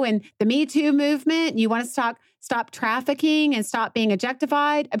the Me Too movement. You want to stop trafficking and stop being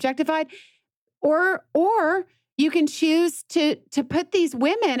objectified, or you can choose to put these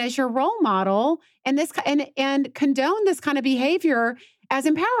women as your role model and condone this kind of behavior as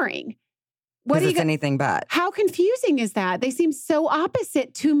empowering. Because it's anything but. How confusing is that? They seem so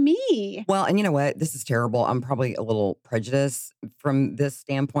opposite to me. Well, and you know what? This is terrible. I'm probably a little prejudiced from this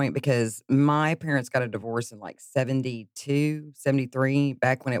standpoint because my parents got a divorce in like 72, 73,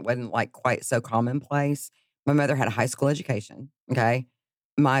 back when it wasn't like quite so commonplace. My mother had a high school education. Okay.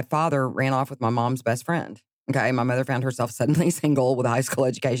 My father ran off with my mom's best friend. Okay. My mother found herself suddenly single with a high school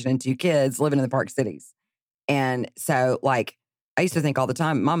education and 2 kids living in the Park Cities. And so, like, I used to think all the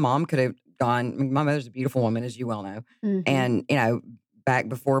time, my mom could have gone. My mother's a beautiful woman, as you well know. Mm-hmm. And, back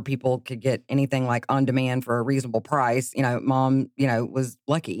before people could get anything like on demand for a reasonable price, mom, was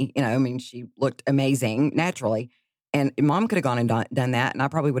lucky. She looked amazing naturally. And mom could have gone and done that. And I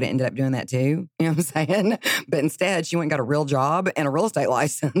probably would have ended up doing that too. You know what I'm saying? But instead, she went and got a real job and a real estate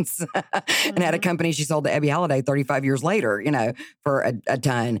license and had a company she sold to Ebby Halliday 35 years later, for a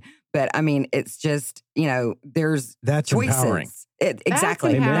ton. But it's just, there's that's choices. Empowering.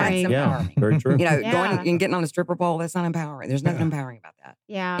 Exactly. That's That's empowering. Yeah, very true. Going and getting on a stripper pole, that's not empowering. There's nothing empowering about that.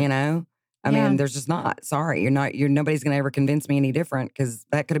 Yeah. There's just not. Sorry. Nobody's going to ever convince me any different because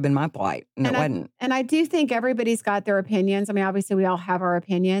that could have been my plight. And it wasn't. And I do think everybody's got their opinions. Obviously we all have our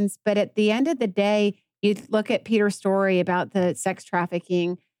opinions, but at the end of the day, you look at Peter's story about the sex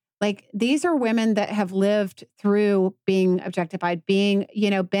trafficking. Like, these are women that have lived through being objectified, being,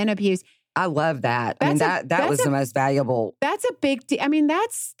 been abused. I love that. That was the most valuable. That's a big deal.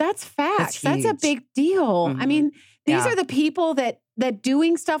 That's facts. That's a huge. big deal. Mm-hmm. These are the people that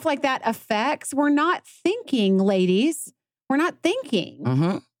doing stuff like that affects. We're not thinking, ladies. We're not thinking,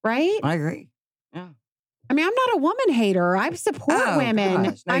 Mm-hmm. right? I agree. Yeah. I mean, I'm not a woman hater. I support women.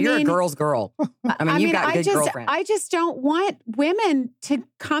 Gosh. No, you're a girl's girl. I mean, you've got good girlfriends. I just don't want women to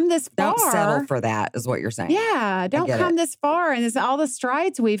come this far. Don't settle for that, is what you're saying. Yeah, don't come this far. And all the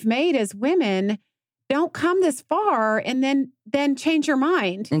strides we've made as women, don't come this far and then change your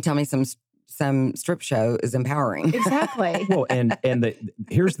mind. And tell me some strip show is empowering. Exactly. Well, and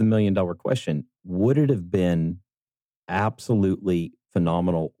here's the $1 million question. Would it have been absolutely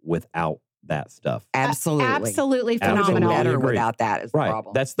phenomenal without that stuff? Absolutely. Absolutely phenomenal. Absolutely better Agree. without that is the Right.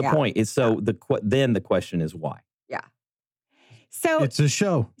 problem. That's the point. Is so then the question is why? Yeah. So It's a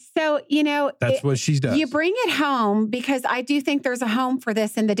show. So, That's what she does. You bring it home because I do think there's a home for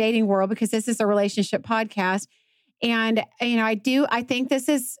this in the dating world because this is a relationship podcast. And, I think this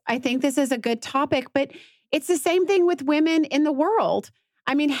is a good topic, but it's the same thing with women in the world.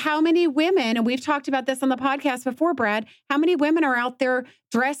 I mean, how many women, and we've talked about this on the podcast before, Brad, how many women are out there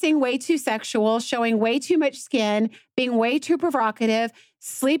dressing way too sexual, showing way too much skin, being way too provocative,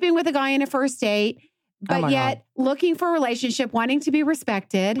 sleeping with a guy in a first date, but yet looking for a relationship, wanting to be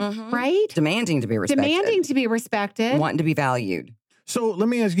respected, right? Demanding to be respected. Wanting to be valued. So let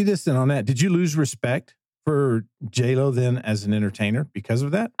me ask you this then on that. Did you lose respect for J-Lo then as an entertainer because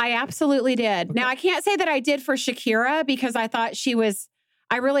of that? I absolutely did. Okay. Now, I can't say that I did for Shakira because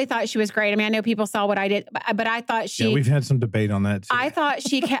I really thought she was great. I mean, I know people saw what I did, but I thought she... Yeah, we've had some debate on that too. I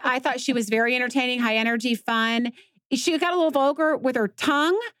thought she was very entertaining, high energy, fun. She got a little vulgar with her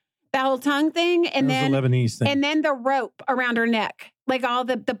tongue, that whole tongue thing. And then the Lebanese thing. And then the rope around her neck, like all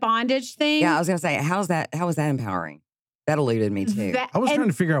the bondage thing. Yeah, I was going to say, how was that empowering? That eluded me too. I was trying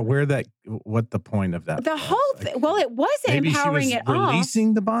to figure out what the point of that. The whole thing. Well, it wasn't maybe empowering she was at all.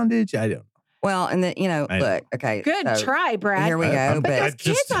 Releasing the bondage. I don't know. Well, and look, okay. Good try, Brad. Here we go. But those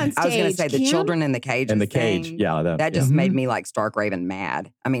kids on stage. I was going to say the children in the cage. In the cage, yeah. That just made me like stark raving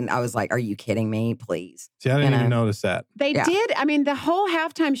mad. I mean, I was like, are you kidding me? Please. See, I didn't even notice that. They did. I mean, the whole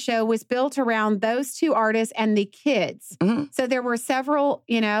halftime show was built around those two artists and the kids. Mm-hmm. So there were several,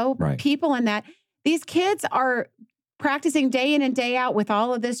 people in that. These kids are practicing day in and day out with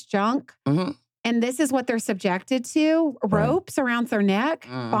all of this junk. Mm-hmm. And this is what they're subjected to: ropes around their neck,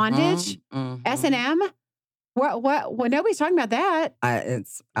 bondage, S&M. What? Nobody's talking about that. I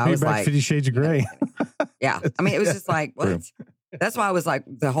was like 50 Shades of Grey. Yeah, I mean, it was just like what? That's why I was like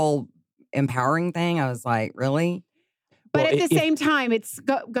the whole empowering thing. I was like, really? But at the same time, it's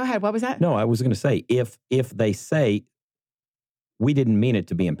go ahead. What was that? No, I was going to say if they say we didn't mean it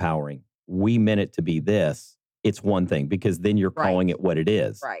to be empowering, we meant it to be this. It's one thing because then you're calling it what it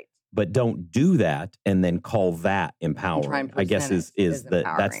is. Right. But don't do that and then call that empowering. I guess that's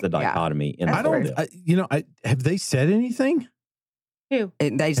the dichotomy. Yeah. In I don't. Have they said anything? Who?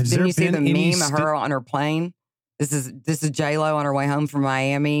 Didn't you see the meme of her on her plane? This is J-Lo on her way home from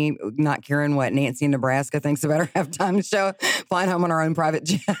Miami, not caring what Nancy in Nebraska thinks about her halftime show, flying home on her own private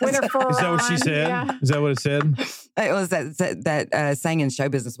jet. With her fur Is that what she on, said? Yeah. Is that what it said? It was that saying in show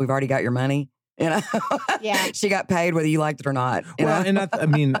business, we've already got your money. Yeah. She got paid whether you liked it or not. And I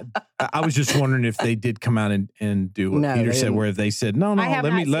mean, I was just wondering if they did come out and do what Peter said, where they said, no,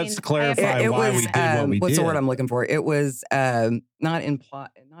 let's clarify why we did what we did. What's the word I'm looking for? It was not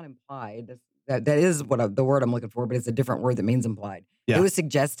implied. That is what the word I'm looking for, but it's a different word that means implied. Yeah. It was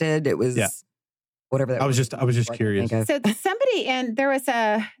suggested. It was whatever that I was just curious. So somebody, and there was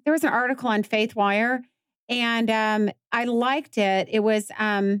an article on FaithWire, and I liked it. It was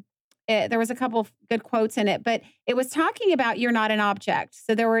there was a couple of good quotes in it, but it was talking about you're not an object.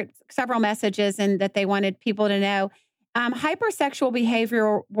 So there were several messages and that they wanted people to know. Hypersexual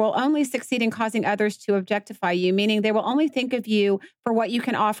behavior will only succeed in causing others to objectify you, meaning they will only think of you for what you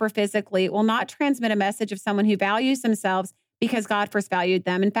can offer physically. It will not transmit a message of someone who values themselves because God first valued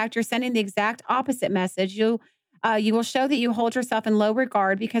them. In fact, you're sending the exact opposite message. You will show that you hold yourself in low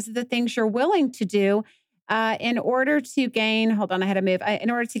regard because of the things you're willing to do in order to gain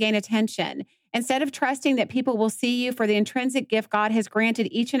attention. Instead of trusting that people will see you for the intrinsic gift God has granted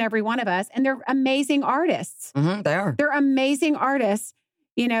each and every one of us. And they're amazing artists. Mm-hmm, they are. They're amazing artists.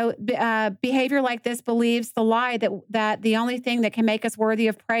 Behavior like this believes the lie that the only thing that can make us worthy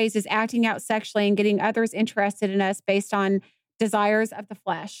of praise is acting out sexually and getting others interested in us based on desires of the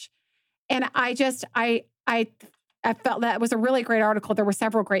flesh. And I felt that was a really great article. There were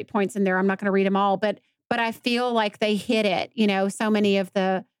several great points in there. I'm not going to read them all, but I feel like they hit it, so many of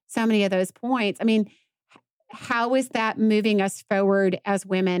those points. I mean, how is that moving us forward as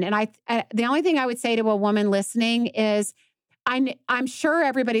women? And the only thing I would say to a woman listening is I'm sure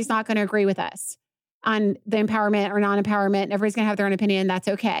everybody's not going to agree with us on the empowerment or non-empowerment. Everybody's going to have their own opinion. That's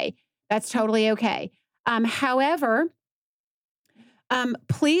okay. That's totally okay. However,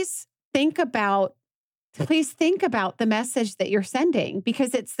 please think about please think about the message that you're sending,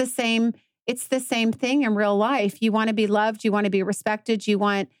 because it's the same thing in real life. You want to be loved, you want to be respected, you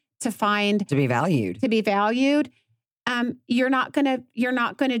want to be valued. You're not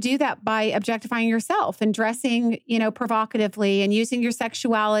gonna do that by objectifying yourself and dressing, provocatively and using your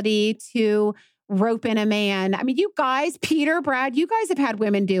sexuality to rope in a man. I mean, you guys, Peter, Brad, you guys have had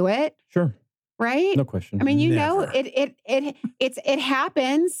women do it. Sure. Right? No question. I mean, Never. it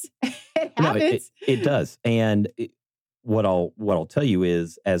happens. It No, happens. it does. And what I'll tell you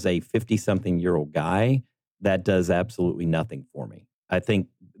is, as a 50-something-year-old guy, that does absolutely nothing for me. I think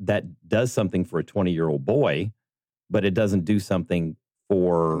that does something for a 20-year-old boy, but it doesn't do something A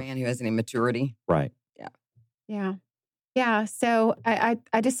for man who has any maturity. right. Yeah. Yeah. So I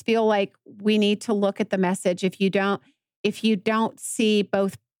just feel like we need to look at the message. If you don't see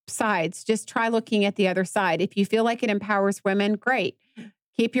both sides, just try looking at the other side. If you feel like it empowers women, great.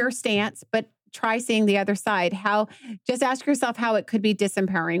 Keep your stance, but try seeing the other side. Just ask yourself how it could be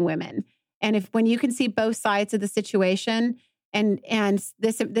disempowering women. And when you can see both sides of the situation, and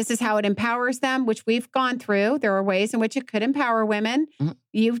this is how it empowers them, which we've gone through. There are ways in which it could empower women.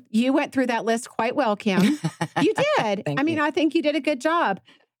 Mm-hmm. You went through that list quite well, Kim. You did. Thank I mean, you. I think you did a good job.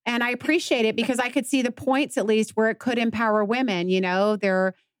 And I appreciate it, because I could see the points, at least, where it could empower women.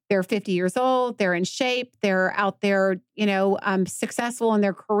 They're 50 years old, they're in shape, they're out there, successful in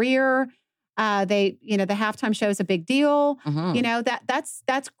their career. The halftime show is a big deal. Mhm.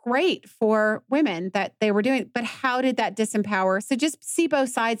 That's great for women that they were doing. But how did that disempower? So just see both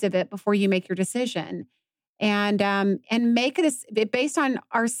sides of it before you make your decision, and make it based on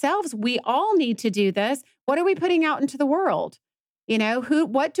ourselves. We all need to do this. What are we putting out into the world?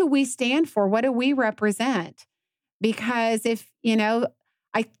 What do we stand for? What do we represent? Because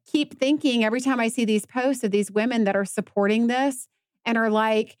I keep thinking every time I see these posts of these women that are supporting this and are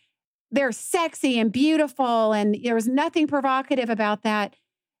like, they're sexy and beautiful, and there's nothing provocative about that.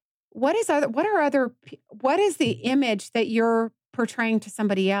 What is the image that you're portraying to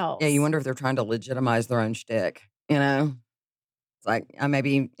somebody else? Yeah, you wonder if they're trying to legitimize their own shtick. It's like I may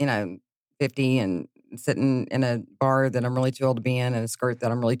be, 50 and sitting in a bar that I'm really too old to be in, and a skirt that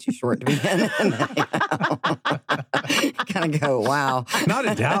I'm really too short to be in. And kind of go, wow. Not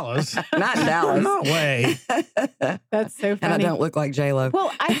in Dallas. Not in Dallas. No way. That's so funny. And I don't look like J-Lo.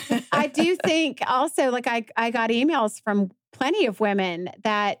 Well, I do think also, like, I got emails from plenty of women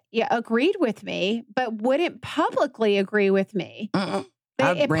that agreed with me, but wouldn't publicly agree with me. I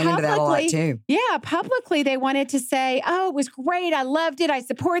ran into that a lot too. Yeah, publicly they wanted to say, "Oh, it was great. I loved it. I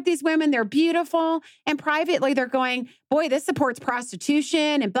support these women. They're beautiful." And privately they're going, "Boy, this supports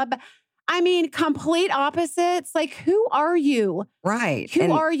prostitution and blah blah." I mean, complete opposites. Like, who are you? Right.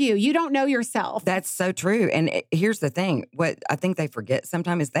 Who are you? You don't know yourself. That's so true. And here's the thing. What I think they forget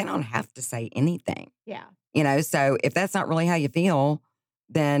sometimes is they don't have to say anything. Yeah. So if that's not really how you feel,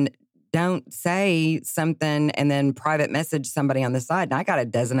 then don't say something and then private message somebody on the side. And I got a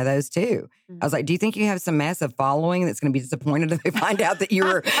dozen of those too. I was like, do you think you have some massive following that's going to be disappointed if they find out that you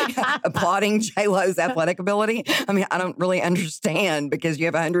were applauding J-Lo's athletic ability? I mean, I don't really understand, because you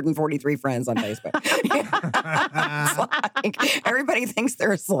have 143 friends on Facebook. It's like, everybody thinks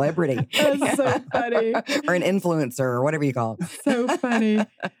they're a celebrity. That's so funny. Or an influencer or whatever you call it. So funny.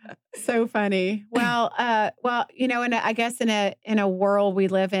 So funny. Well, and I guess in a world we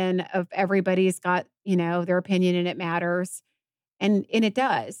live in of everybody's got, their opinion and it matters. And it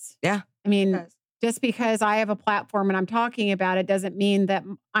does. Yeah. I mean, just because I have a platform and I'm talking about it doesn't mean that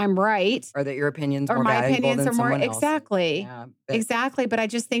I'm right. Or that your opinions or more my valuable opinions than are more someone else's. exactly. Yeah, Exactly. But I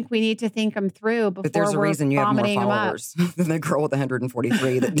just think we need to think them through before But there's a we're reason you have more vomiting them up. followers than the girl with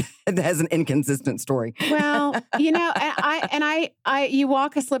 143 that has an inconsistent story. Well, you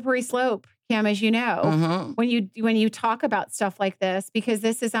walk a slippery slope, Kim, as you know, Mhm. when you talk about stuff like this, because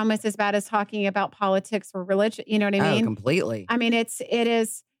this is almost as bad as talking about politics or religion. You know what I mean? Oh, completely. I mean, it's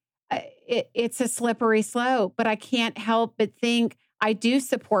a slippery slope, but I can't help but think I do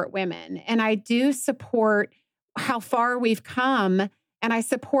support women, and I do support how far we've come. And I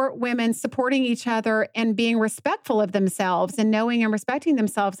support women supporting each other and being respectful of themselves and knowing and respecting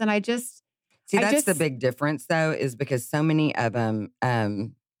themselves. And I just, See, that's the big difference, though, is because so many of them, how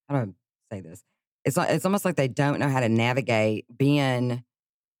do I say this? It's almost like they don't know how to navigate being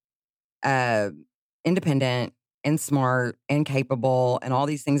independent and smart and capable and all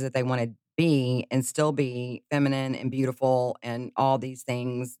these things that they want to be and still be feminine and beautiful and all these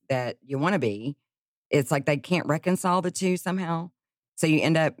things that you want to be. It's like they can't reconcile the two somehow. So you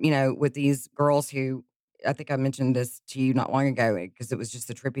end up, with these girls who I think I mentioned this to you not long ago because it was just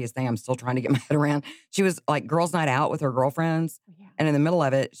the trippiest thing. I'm still trying to get my head around. She was like girls' night out with her girlfriends. Yeah. And in the middle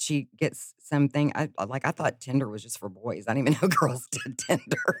of it, she gets something. I thought Tinder was just for boys. I didn't even know girls did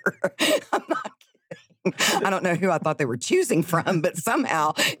Tinder. I'm not kidding. I don't know who I thought they were choosing from, but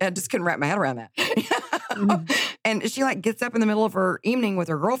somehow I just couldn't wrap my head around that. And she like gets up in the middle of her evening with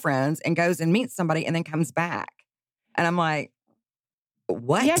her girlfriends and goes and meets somebody and then comes back. And I'm like,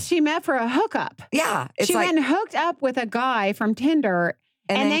 what? Yes, she met for a hookup. Yeah. It's She like, went and hooked up with a guy from Tinder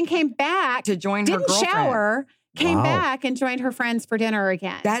and then came back, to join her didn't girlfriend. shower, came Wow. back and joined her friends for dinner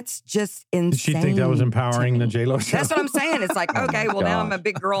again. That's just insane. Did she think that was to empowering the me. J-Lo show? That's what I'm saying. It's like, okay, well, now I'm a gosh.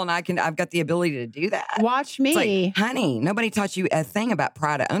 big girl and I've got the ability to do that. Watch It's me. like, honey, nobody taught you a thing about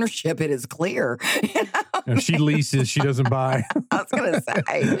pride of ownership. It is clear. You know? She leases, she doesn't buy. I was going to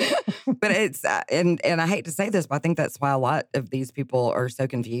say, but it's, and I hate to say this, but I think that's why a lot of these people are so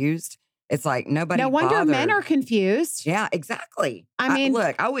confused. It's like nobody No wonder bothered. men are confused. Yeah, exactly. I mean,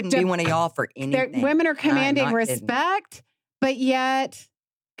 look, I wouldn't be one of y'all for anything. Women are And I'm commanding not kidding. respect, but yet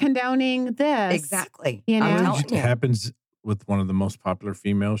condoning this. Exactly. You know? I'm It telling you. happens with one of the most popular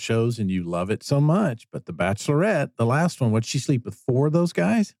female shows, and you love it so much. But The Bachelorette, the last one, what'd she sleep with? 4 of those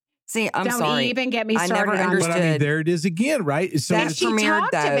guys? See, I'm Don't sorry. even get me I started never on understood. But I mean, there it is again, right? So That That she premiered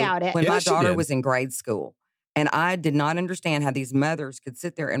talked though about it. when Yeah, my she daughter did. was in grade school. And I did not understand how these mothers could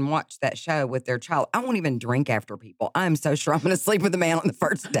sit there and watch that show with their child. I won't even drink after people. I'm so sure I'm going to sleep with a man on the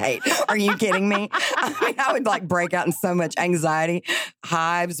first date. Are you kidding me? I mean, I would like break out in so much anxiety,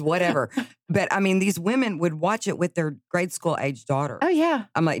 hives, whatever. But I mean, these women would watch it with their grade school age daughter. Oh, yeah.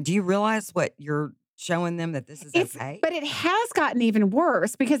 I'm like, do you realize what you're showing them that this is okay? But it has gotten even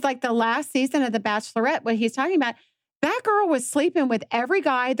worse because, like, the last season of The Bachelorette, what he's talking about, that girl was sleeping with every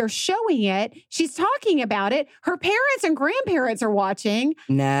guy. They're showing it. She's talking about it. Her parents and grandparents are watching.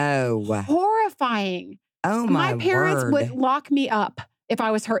 No. Horrifying. Oh, My parents word. would lock me up if I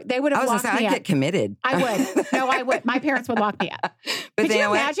was hurt. They would I have was going locked to say, me I'd up. get committed. I would. No, I would. My parents would lock me up. But Could then you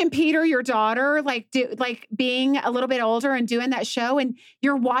what? imagine Peter, your daughter, like being a little bit older and doing that show, and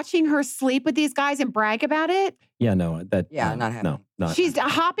you're watching her sleep with these guys and brag about it? Yeah, no, that Yeah, no, not happening. no, not She's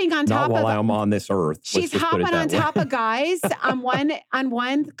hopping on not top while of. I'm on this earth. Let's She's just put hopping it on that way. top of guys on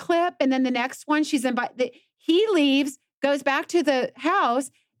one clip, and then the next one she's invited. He leaves, goes back to the house,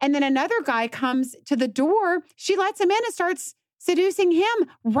 and then another guy comes to the door. She lets him in and starts seducing him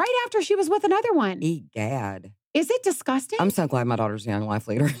right after she was with another one. Egad. Is it disgusting? I'm so glad my daughter's a young life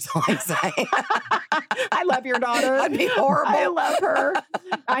leader. That's all I'm saying. I love your daughter. That'd be horrible. I love her.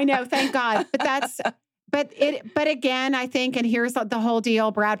 I know, thank God. But again, I think, and here's the whole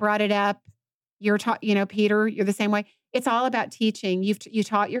deal. Brad brought it up. You're Peter, you're the same way. It's all about teaching. You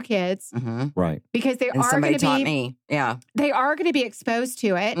taught your kids Mhm. Right. because they And are somebody going to taught be me. Yeah. they are going to be exposed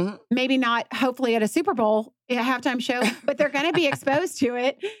to it. Mhm. Maybe not, hopefully, at a Super Bowl a halftime show, but they're going to be exposed to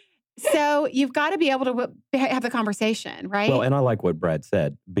it. So you've got to be able to have the conversation, right? Well, and I like what Brad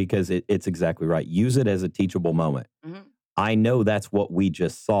said because it's exactly right. Use it as a teachable moment. Mhm. I know that's what we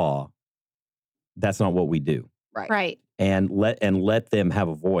just saw. That's not what we do. right. And let them have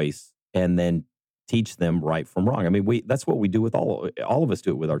a voice and then teach them right from wrong. I mean, that's what we do with all of us do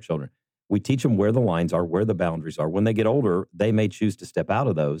it with our children. We teach them where the lines are, where the boundaries are. When they get older, they may choose to step out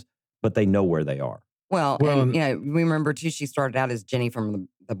of those, but they know where they are. Well, Well, and, we remember too, she started out as Jenny from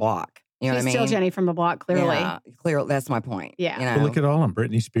the block. You know She's what I mean? still Jenny from the block, clearly. Yeah, clearly. That's my point. Yeah. You But know? look at all of them.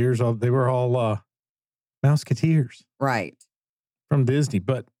 Britney Spears, they were all Mouseketeers Right. from Disney.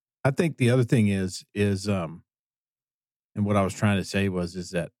 But I think the other thing is and what I was trying to say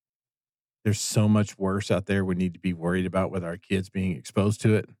is that there's so much worse out there we need to be worried about with our kids being exposed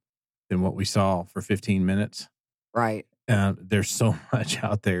to it than what we saw for 15 minutes. Right. There's so much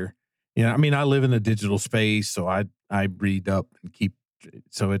out there. You know, I mean, I live in the digital space, so I read up and keep.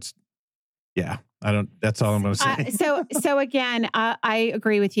 So it's, yeah. That's all I'm going to say. So again, I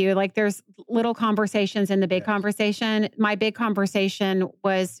agree with you. Like, there's little conversations in the big Yes. conversation. My big conversation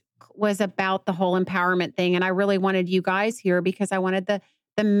was about the whole empowerment thing, and I really wanted you guys here because I wanted the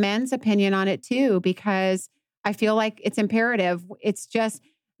men's opinion on it too, because I feel like it's imperative. It's just,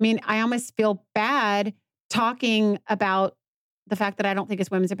 I mean, I almost feel bad talking about the fact that I don't think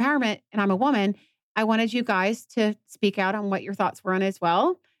it's women's empowerment, and I'm a woman. I wanted you guys to speak out on what your thoughts were on it as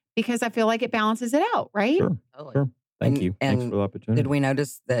well, because I feel like it balances it out, right? Sure. Totally. Sure. Thank And- you. Thanks and for the opportunity. Did we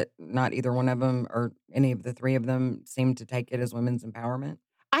notice that not either one of them or any of the three of them seemed to take it as women's empowerment?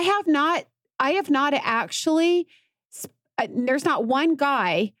 I have not actually, there's not one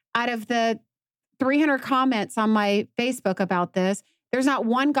guy out of the 300 comments on my Facebook about this There's not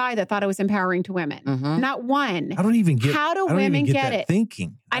one guy that thought it was empowering to women. Mhm. Not one. I don't even get. How do I don't women even get that it?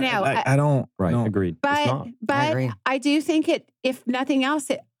 thinking. I know. I don't. Right. no. Agreed. It's not. But agree. I do think if nothing else,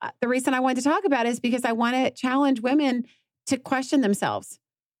 the reason I wanted to talk about it is because I want to challenge women to question themselves.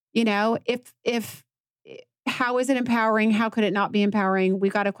 You know, if how is it empowering? How could it not be empowering? We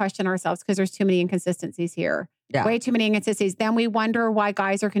got to question ourselves because there's too many inconsistencies here. Yeah. Way too many inconsistencies. Then we wonder why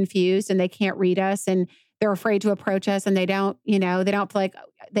guys are confused and they can't read us and they're afraid to approach us and they don't feel like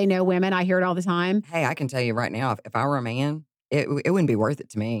they know women. I hear it all the time. Hey, I can tell you right now, if I were a man, it wouldn't be worth it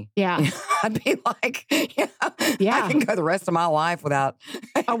to me. Yeah. I'd be like, Yeah. I can go the rest of my life without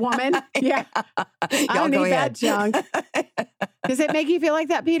A woman? Yeah. I Y'all don't go need ahead. that junk. Does it make you feel like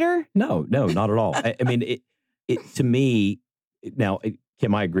that, Peter? No, not at all. I mean, it to me now,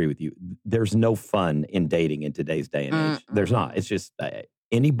 Kim, I agree with you. There's no fun in dating in today's day and age. There's not. It's just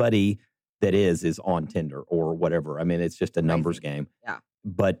anybody that is on Tinder or whatever. I mean, it's just a numbers game. Yeah.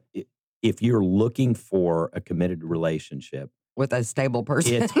 But if you're looking for a committed relationship With a stable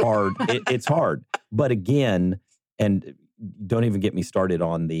person. it's hard. It's hard. But again, and don't even get me started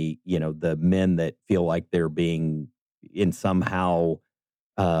on the men that feel like they're being in somehow,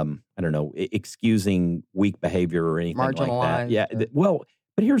 I don't know, excusing weak behavior or anything like that. Marginalized. Yeah. Well,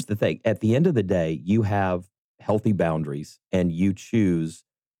 but here's the thing. At the end of the day, you have healthy boundaries and you choose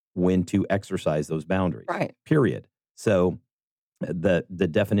when to exercise those boundaries. Right. Period. So the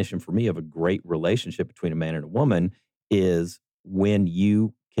definition for me of a great relationship between a man and a woman is when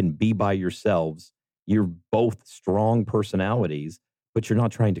you can be by yourselves. You're both strong personalities, but you're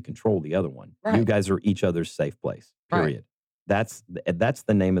not trying to control the other one. Right. You guys are each other's safe place. Right. Period. That's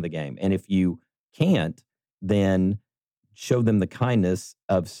the name of the game. And if you can't, then show them the kindness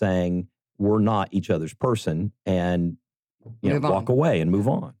of saying we're not each other's person, and Move on. walk away and move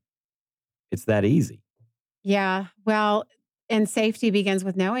on. It's that easy. Yeah. Well, and safety begins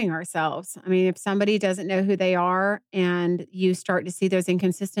with knowing ourselves. I mean, if somebody doesn't know who they are and you start to see those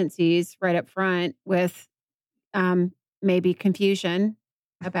inconsistencies right up front with maybe confusion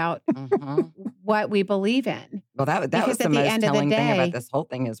about Mhm. what we believe in. Well, that Because was the at the most end of the telling thing day- about this whole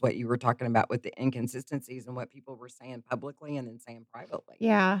thing is what you were talking about with the inconsistencies and what people were saying publicly and then saying privately.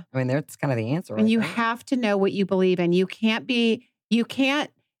 Yeah. I mean, that's kind of the answer. And right you there. have to know what you believe in. You can't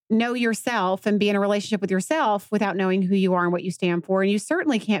know yourself and be in a relationship with yourself without knowing who you are and what you stand for. And you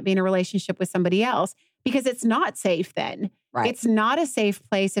certainly can't be in a relationship with somebody else because it's not safe then. Right. It's not a safe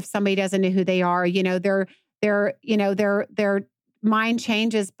place if somebody doesn't know who they are. Their mind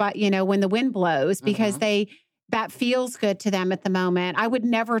changes, but when the wind blows because that feels good to them at the moment. I would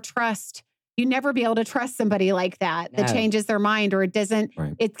never you never be able to trust somebody like that No. changes their mind or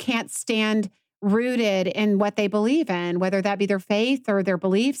it can't stand rooted in what they believe in, whether that be their faith or their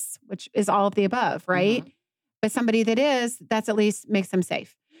beliefs, which is all of the above, right? But somebody that's at least makes them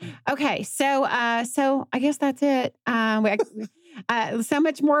safe. Okay, so I guess that's it. So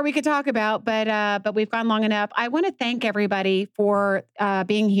much more we could talk about, but we've gone long enough. I want to thank everybody for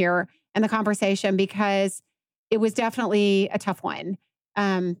being here and the conversation because it was definitely a tough one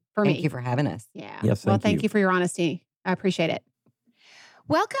for me. Thank you for having us. Yeah. Yes, Well, thank thank you. you for your honesty. I appreciate it.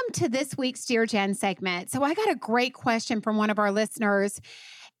 Welcome to this week's Dear Jen segment. So I got a great question from one of our listeners,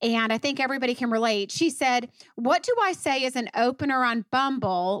 and I think everybody can relate. She said, "What do I say as an opener on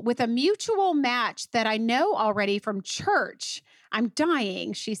Bumble with a mutual match that I know already from church? I'm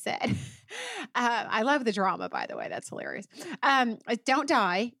dying," she said. I love the drama, by the way. That's hilarious. Don't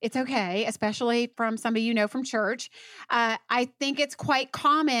die. It's okay, especially from somebody you know from church. I think it's quite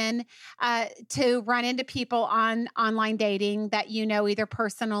common to run into people on online dating that you know either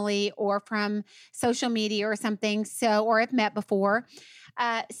personally or from social media or something, or have met before.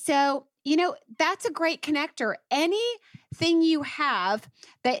 So that's a great connector. Anything you have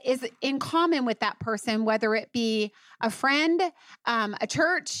that is in common with that person, whether it be a friend, a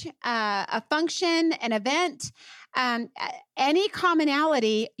church, a function, an event, any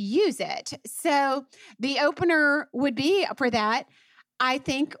commonality, use it. So the opener would be for that. I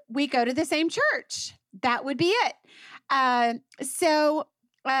think we go to the same church. That would be it. So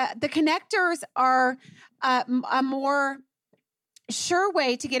the connectors are a more sure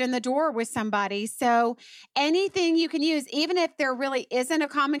way to get in the door with somebody. So anything you can use, even if there really isn't a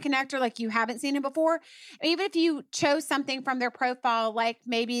common connector, like you haven't seen it before, even if you chose something from their profile, like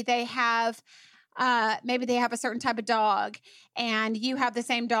maybe they have maybe they have a certain type of dog and you have the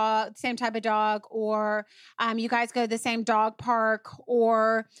same type of dog, or you guys go to the same dog park,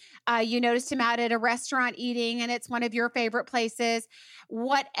 or you noticed him out at a restaurant eating and it's one of your favorite places.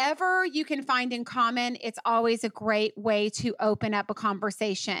 Whatever you can find in common, it's always a great way to open up a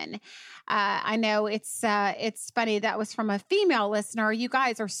conversation. I know it's funny. That was from a female listener. You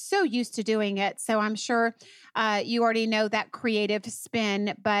guys are so used to doing it. So I'm sure you already know that creative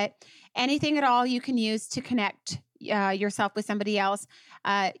spin, but anything at all you can use to connect yourself with somebody else,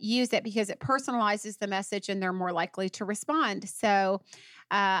 use it, because it personalizes the message and they're more likely to respond. So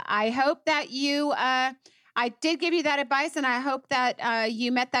I hope that I did give you that advice, and I hope that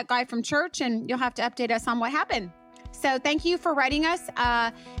you met that guy from church, and you'll have to update us on what happened. So thank you for writing us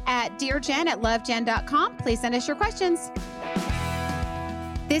at dearjen@lovejen.com. Please send us your questions.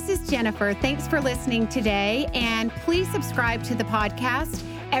 This is Jennifer. Thanks for listening today, and please subscribe to the podcast.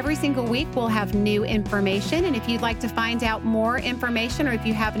 Every single week, we'll have new information. And if you'd like to find out more information, or if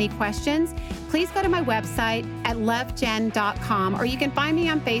you have any questions, please go to my website at lovejen.com, or you can find me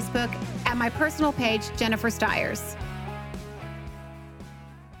on Facebook at my personal page, Jennifer Stiers.